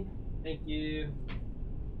luck, Aggie. Thank you.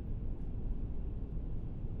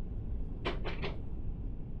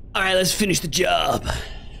 Alright, let's finish the job.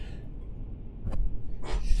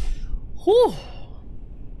 Whew.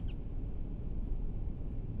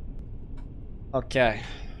 Okay.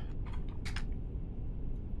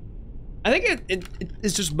 I think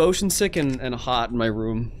it's just motion sick and hot in my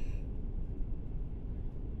room.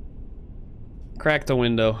 Crack the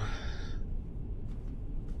window.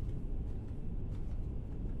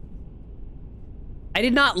 I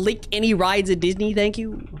did not leak any rides at Disney, thank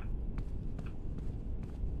you.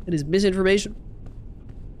 That is misinformation.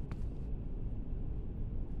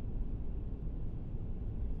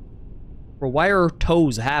 Bro, why are her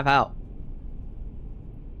toes half out?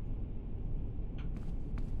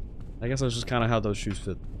 I guess that's just kind of how those shoes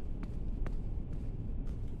fit.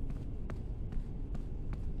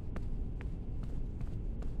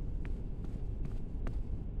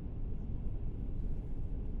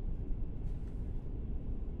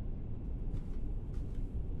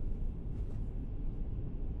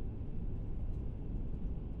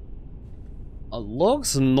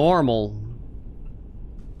 Looks normal.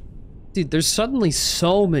 Dude, there's suddenly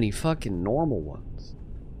so many fucking normal ones.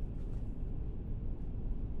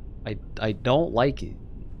 I don't like it.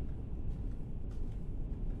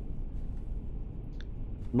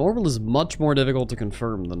 Normal is much more difficult to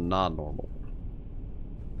confirm than non-normal.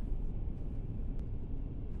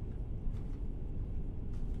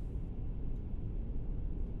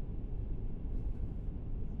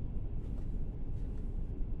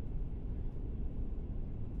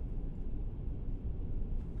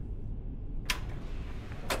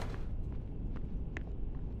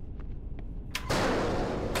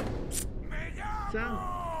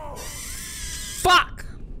 Fuck!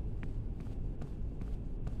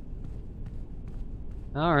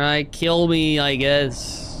 Alright, kill me, I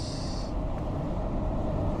guess.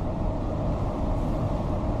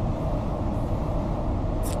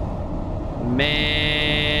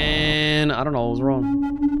 Man, I don't know what was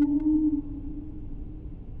wrong.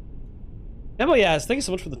 Emily yes, thank you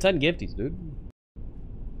so much for the 10 gifties, dude.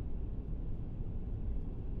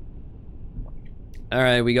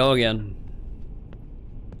 Alright, we go again.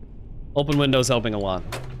 Open windows helping a lot.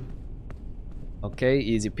 Okay,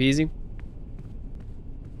 easy peasy.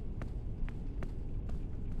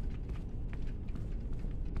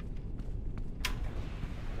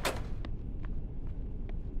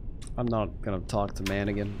 I'm not gonna talk to man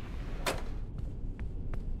again.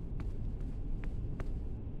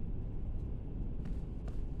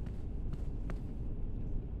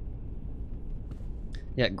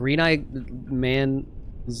 Yeah, green eye man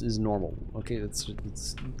is normal. Okay, it's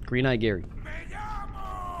green eye Gary.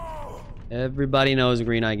 Everybody knows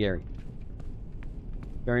green eye Gary.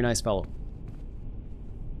 Very nice fellow.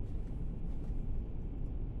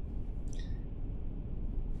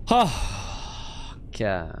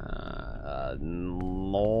 Okay,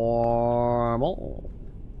 normal.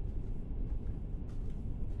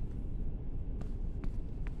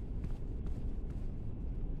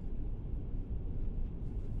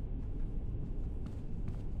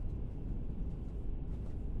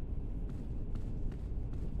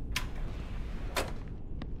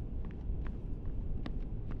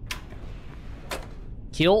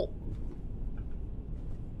 Kill.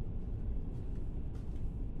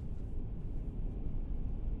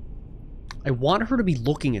 I want her to be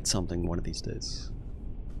looking at something one of these days.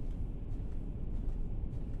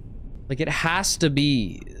 Like, it has to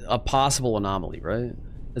be a possible anomaly, right?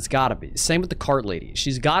 It's gotta be. Same with the cart lady.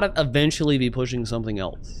 She's gotta eventually be pushing something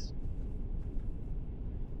else.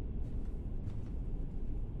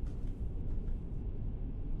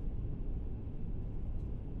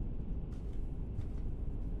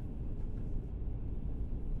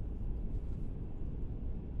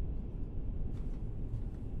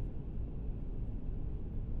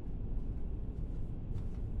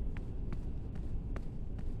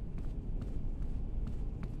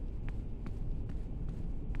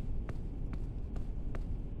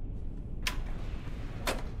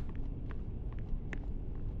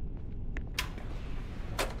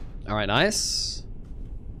 All right, nice.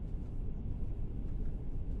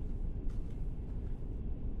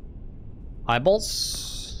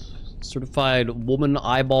 Eyeballs. Certified woman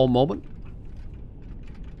eyeball moment.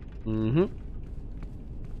 Mm-hmm.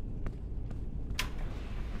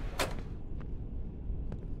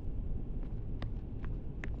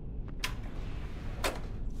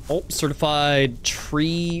 Oh, certified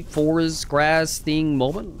tree, forest, grass thing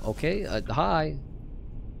moment. Okay, hi.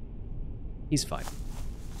 He's fine.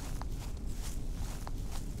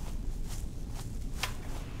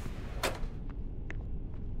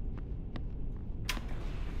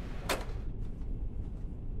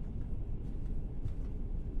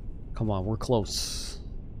 Come on, we're close.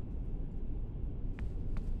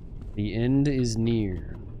 The end is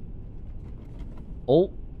near.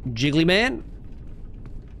 Oh, Jiggly Man.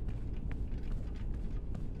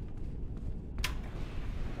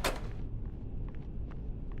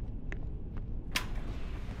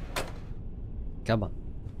 Come on.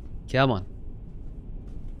 Come on.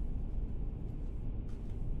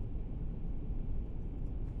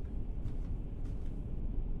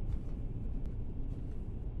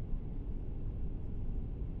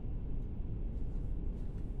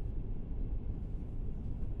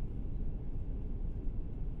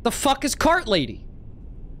 The fuck is cart lady?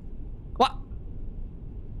 What?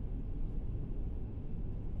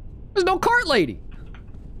 There's no cart lady.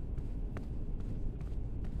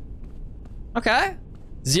 Okay.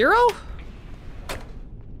 0?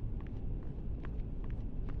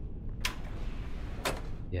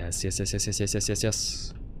 Yes, yes, yes, yes, yes, yes, yes, yes,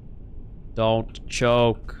 yes. Don't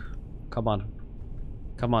choke. Come on.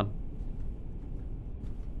 Come on.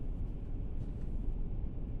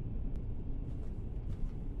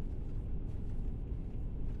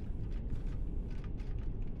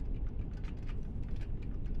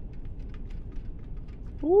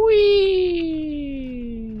 Whee!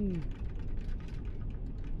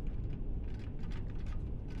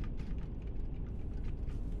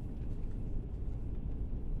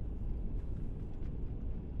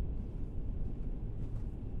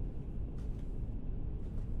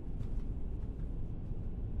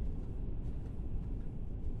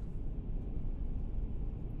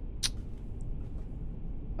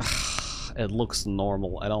 It looks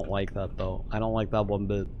normal. I don't like that though. I don't like that one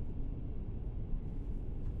bit.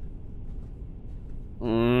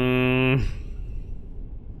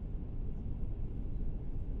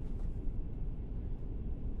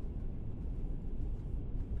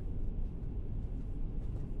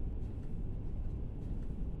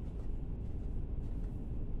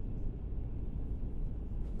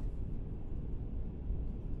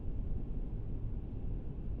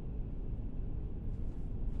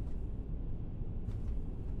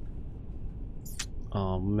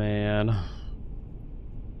 Oh man.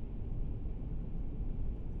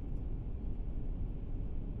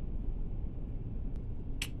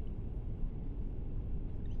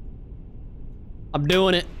 I'm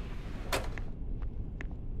doing it.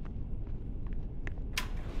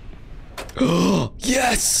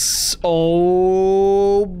 Yes!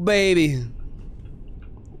 Oh, baby.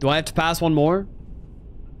 Do I have to pass one more?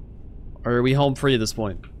 Or are we home free at this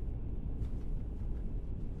point?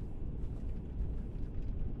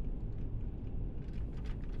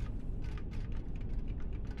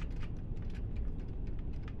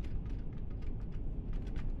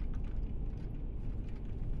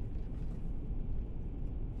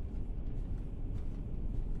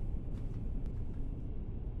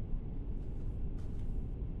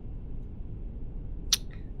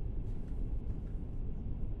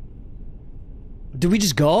 Do we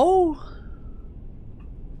just go?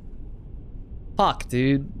 Fuck,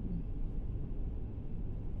 dude.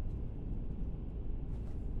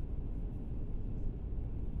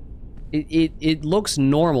 It looks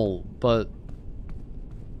normal, but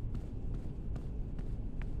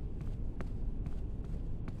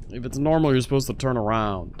if it's normal, you're supposed to turn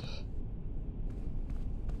around.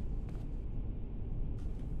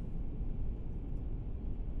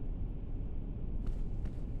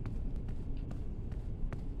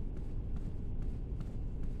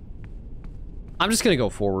 I'm just gonna go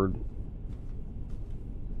forward.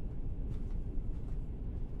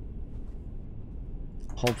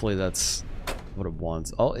 Hopefully that's what it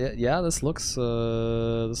wants. Oh, yeah, this looks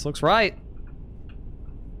right.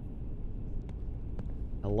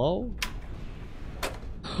 Hello?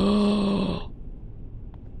 Boop!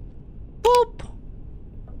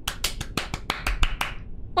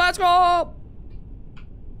 Let's go!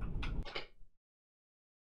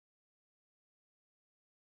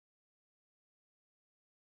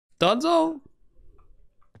 Dunzo?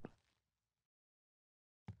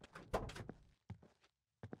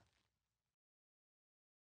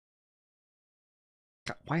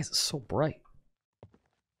 God, why is it so bright?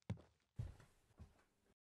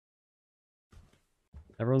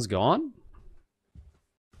 Everyone's gone?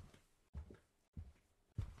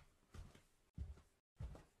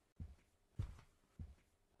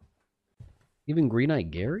 Even Green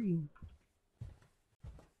Eyed Gary?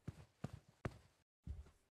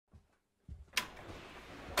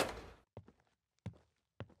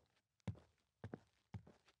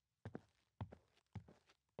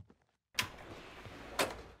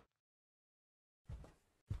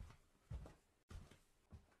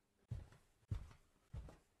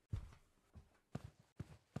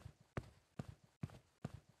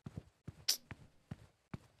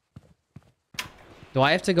 Do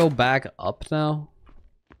I have to go back up now?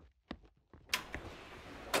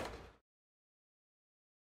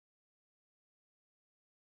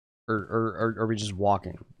 Or are we just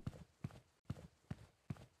walking?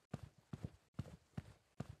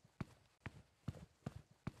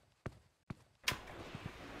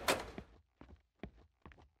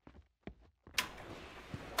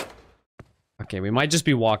 Okay, we might just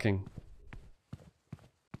be walking.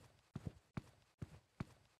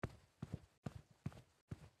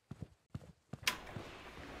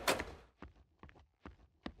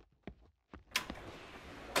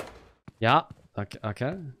 Yeah,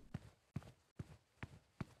 okay.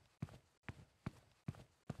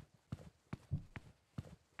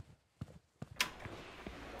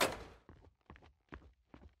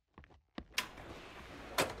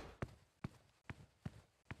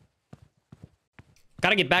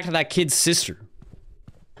 Gotta get back to that kid's sister.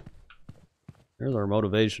 There's our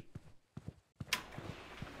motivation.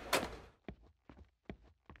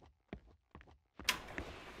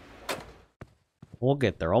 We'll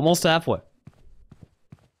get there. Almost halfway.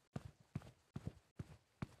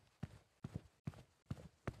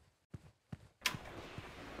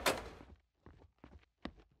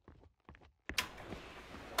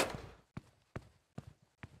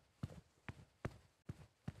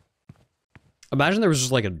 Imagine there was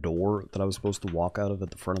just like a door that I was supposed to walk out of at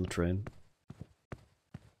the front of the train.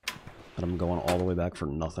 And I'm going all the way back for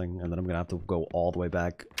nothing, and then I'm gonna have to go all the way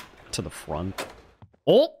back to the front.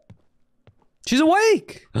 Oh! She's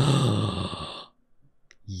awake!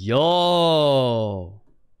 Yo!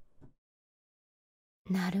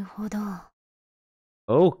 なるほど。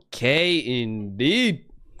 Okay, indeed.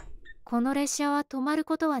 この列車は止まる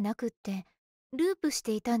ことはなくって、ループし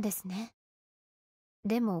ていたんですね。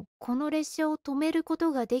でも、この列車を止めるこ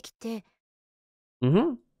とができて、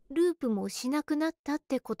Mm-hmm. ループもしなくなったっ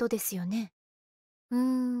てことですよね。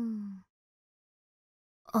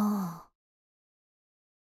ああ。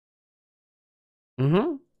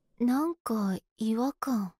Mm-hmm. なんか違和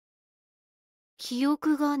感。記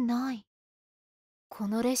憶がない。こ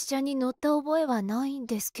の列車に乗った覚えはないん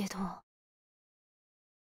ですけど。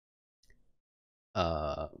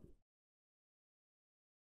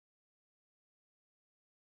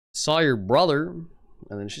Saw your brother,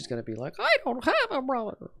 and then she's gonna be like, I don't have a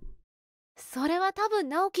brother. それは多分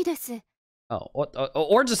直樹です。Oh,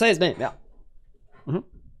 or just say his name, yeah. Mm-hmm.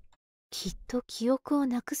 きっと記憶を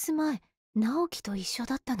なくす前、直樹と一緒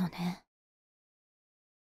だったのね。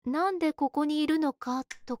なんでここにいるのか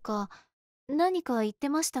とか、何か言って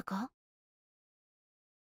ましたか？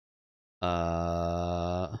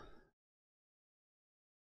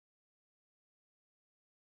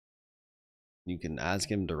 You can ask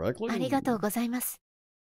him directly? ありがとうございます。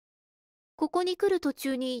ここに来る途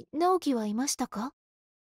中に直樹はいましたか？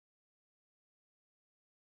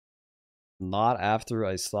 Not after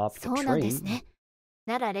I stopped the そうなんです train. ね。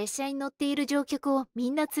なら列車に乗っている乗客をみ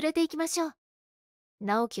んな連れて行きましょう。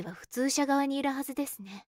直樹は普通車側にいるはずです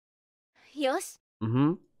ね。よし。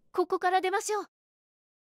Mm-hmm. ここから出ましょう。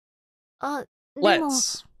あ、でも、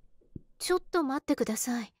 Let's. ちょっと待ってくだ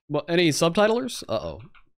さい。 Well, any subtitlers? Uh-oh.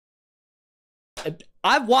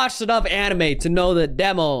 I've watched enough anime to know that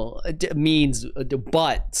demo means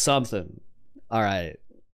but something. All right.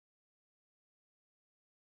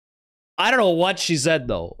 I don't know what she said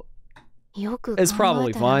though. よく考 It's え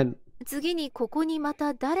probably たら、 fine. 次にここにま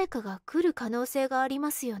た誰かが来る可能性がありま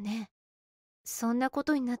すよね。そんなこ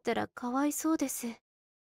とになったらかわいそうです。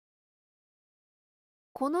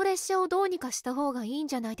この列車をどうにかした方がいいん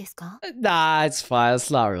じゃないですか？ Nah, it's fine.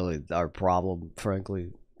 It's not really our problem,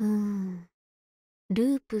 frankly. ル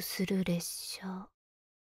ープする列車。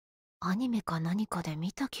アニメか何かで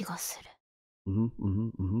見た気がする。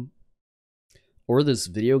Or this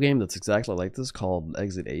video game that's exactly like this called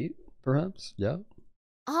Exit 8, perhaps? Yeah?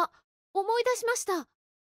 あ、思い出しました。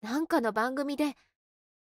なんかの番組で、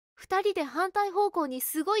二人で反対方向に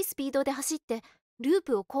すごいスピードで走って、ルー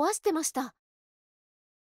プを壊してました。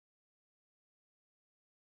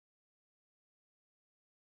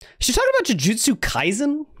She's talking about Jujutsu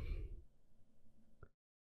Kaisen?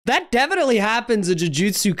 That definitely happens in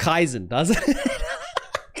Jujutsu Kaisen, doesn't it?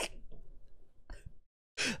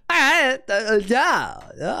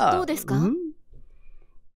 Yeah. どうですか？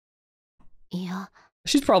 いや、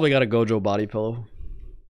 She's probably got a Gojo body pillow.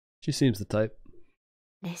 She seems the type.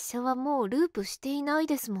 列車はもうループしていない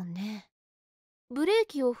ですもんね。ブレー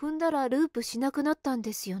キを踏んだらループしなくなったん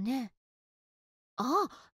ですよね。あ、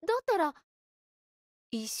だったら、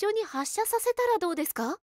一緒に発車させたらどうです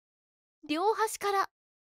か？両端から。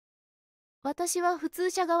私は普通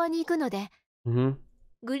車側に行くので、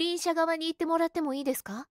グリーン車側に行ってもらってもいいです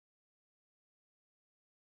か？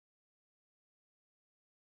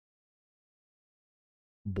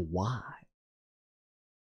 But why?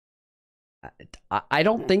 I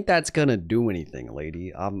don't think that's gonna do anything,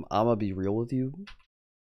 lady. I'm gonna be real with you.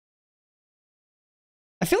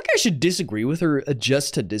 I feel like I should disagree with her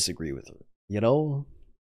just to disagree with her. You know?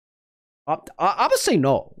 I'm gonna say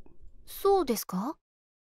no. そうですか？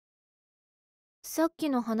さっき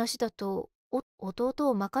の話だと、弟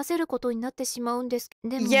を任せることになってしまうんです。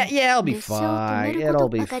でも、 Yeah, it'll be 列車を止め fine. ること It'll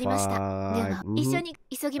be わかりました。で fine. は、一緒に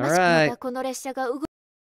急ぎましょう。 Alright. またこの列車が動く。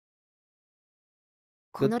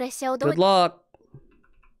この列車をどう Good luck.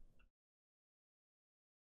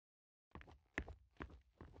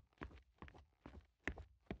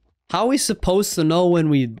 How are we supposed to know when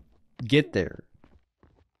we get there?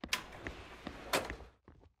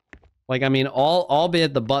 Like, I mean, I'll be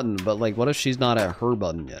at the button, but like, what if she's not at her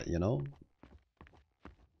button yet, you know?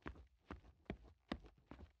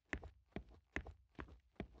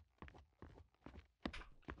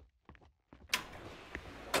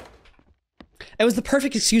 It was the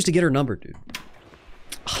perfect excuse to get her number, dude.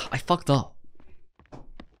 I fucked up.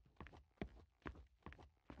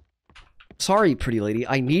 Sorry, pretty lady.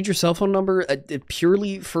 I need your cell phone number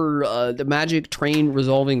purely for the magic train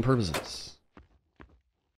resolving purposes.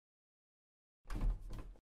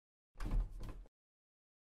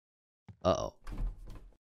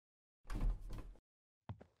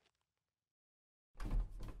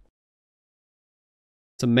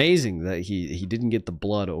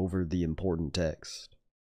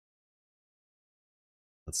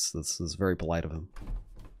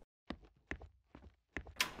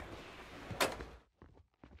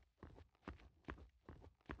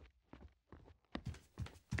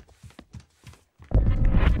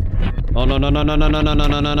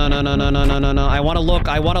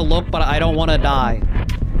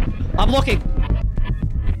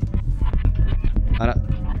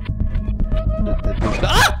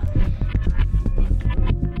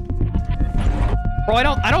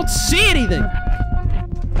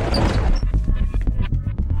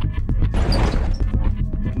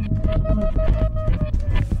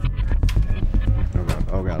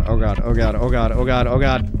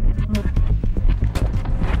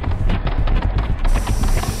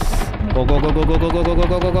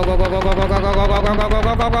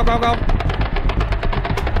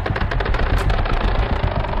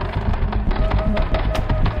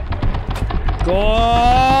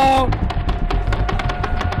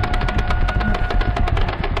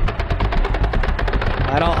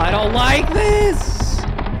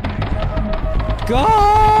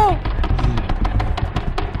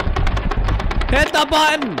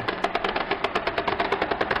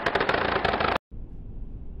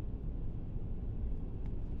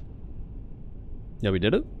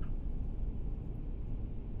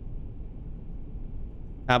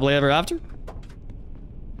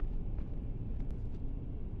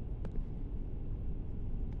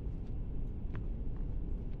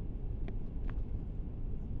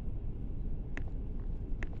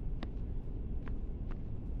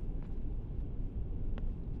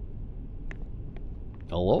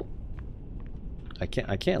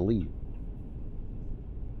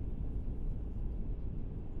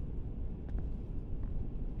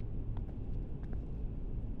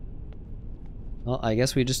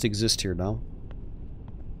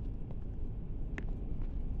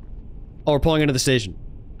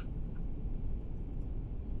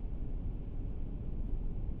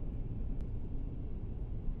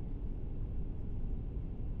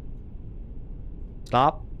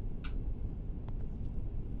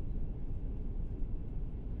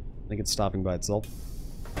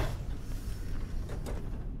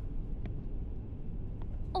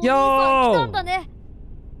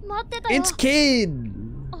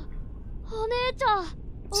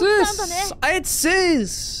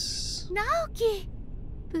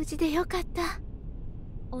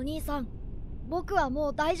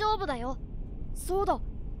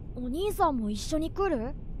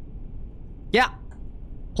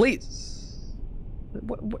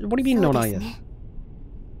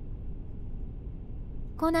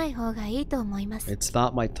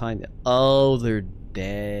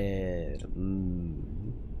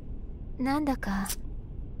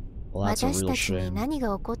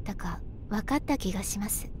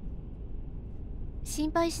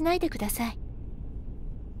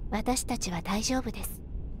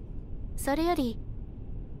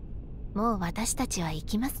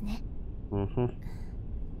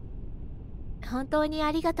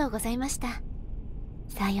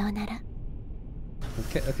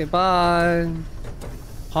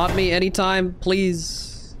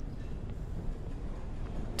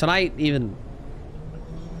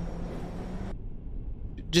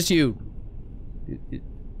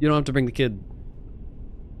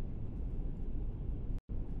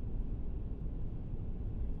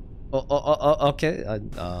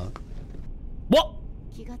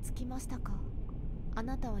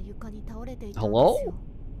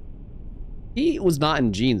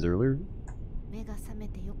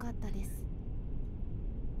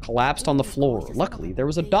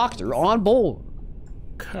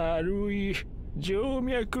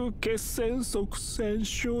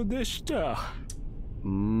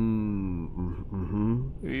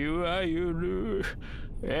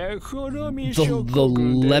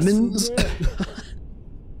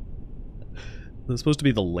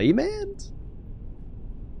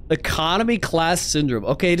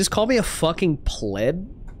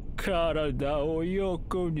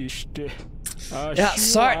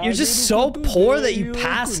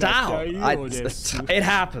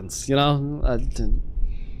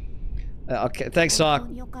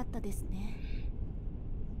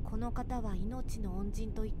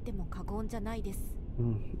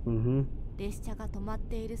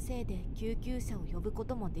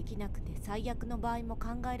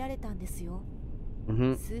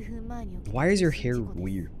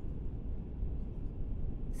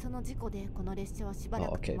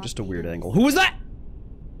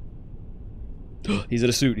 He's in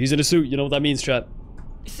a suit. He's in a suit. You know what that means, chat.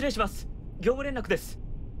 失礼します。業務連絡です。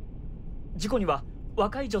事故には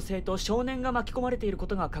若い女性と少年が巻き込まれているこ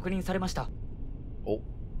とが確認されました。Oh.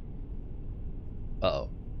 Uh-oh.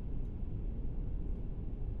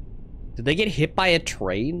 Did they get hit by a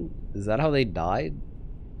train? Is that how they died?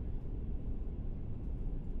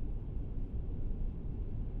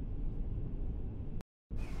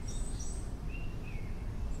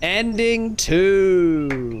 Ending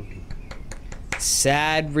 2.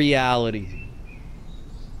 Sad reality.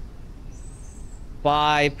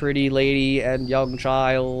 Bye, pretty lady and young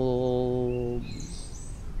child.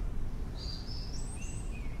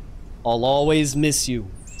 I'll always miss you.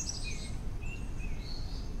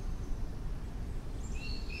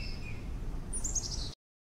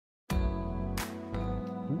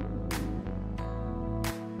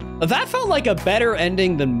 That felt like a better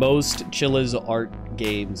ending than most Chilla's art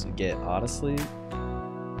games get, honestly.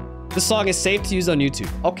 This song is safe to use on YouTube.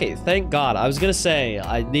 Okay, thank God. I was gonna say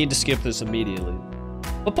I need to skip this immediately.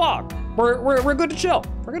 But Pog, we're good to chill.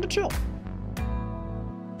 We're good to chill.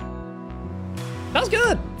 That was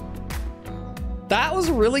good. That was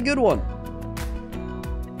a really good one.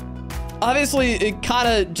 Obviously, it kind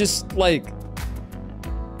of just like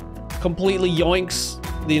completely yoinks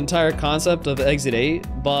the entire concept of Exit 8,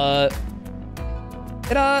 but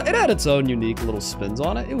it had its own unique little spins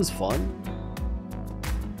on it. It was fun.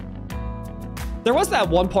 There was that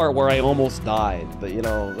one part where I almost died, but you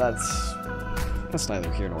know, that's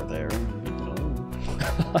neither here nor there. You know?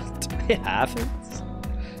 It happens.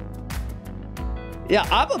 Yeah,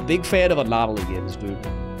 I'm a big fan of anomaly games, dude.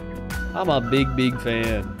 I'm a big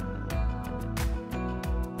fan.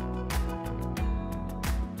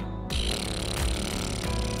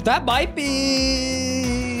 That might be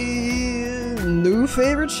new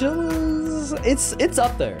favorite Chillas. It's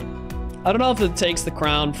up there. I don't know if it takes the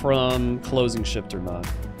crown from Closing Shift or not.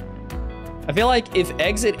 I feel like if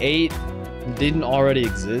Exit 8 didn't already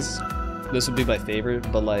exist, this would be my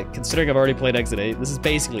favorite, but like, considering I've already played Exit 8, this is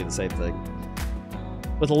basically the same thing.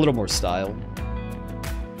 With a little more style.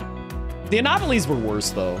 The anomalies were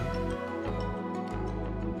worse though.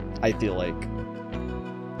 I feel like.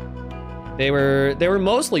 They were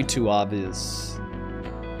mostly too obvious.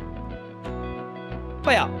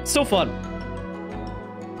 But yeah, still fun.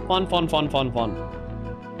 Fun.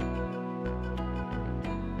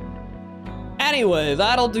 Anyway,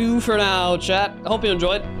 that'll do for now, chat. I hope you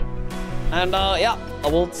enjoyed. And yeah, I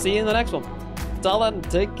will see you in the next one. Till then,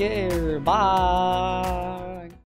 take care. Bye.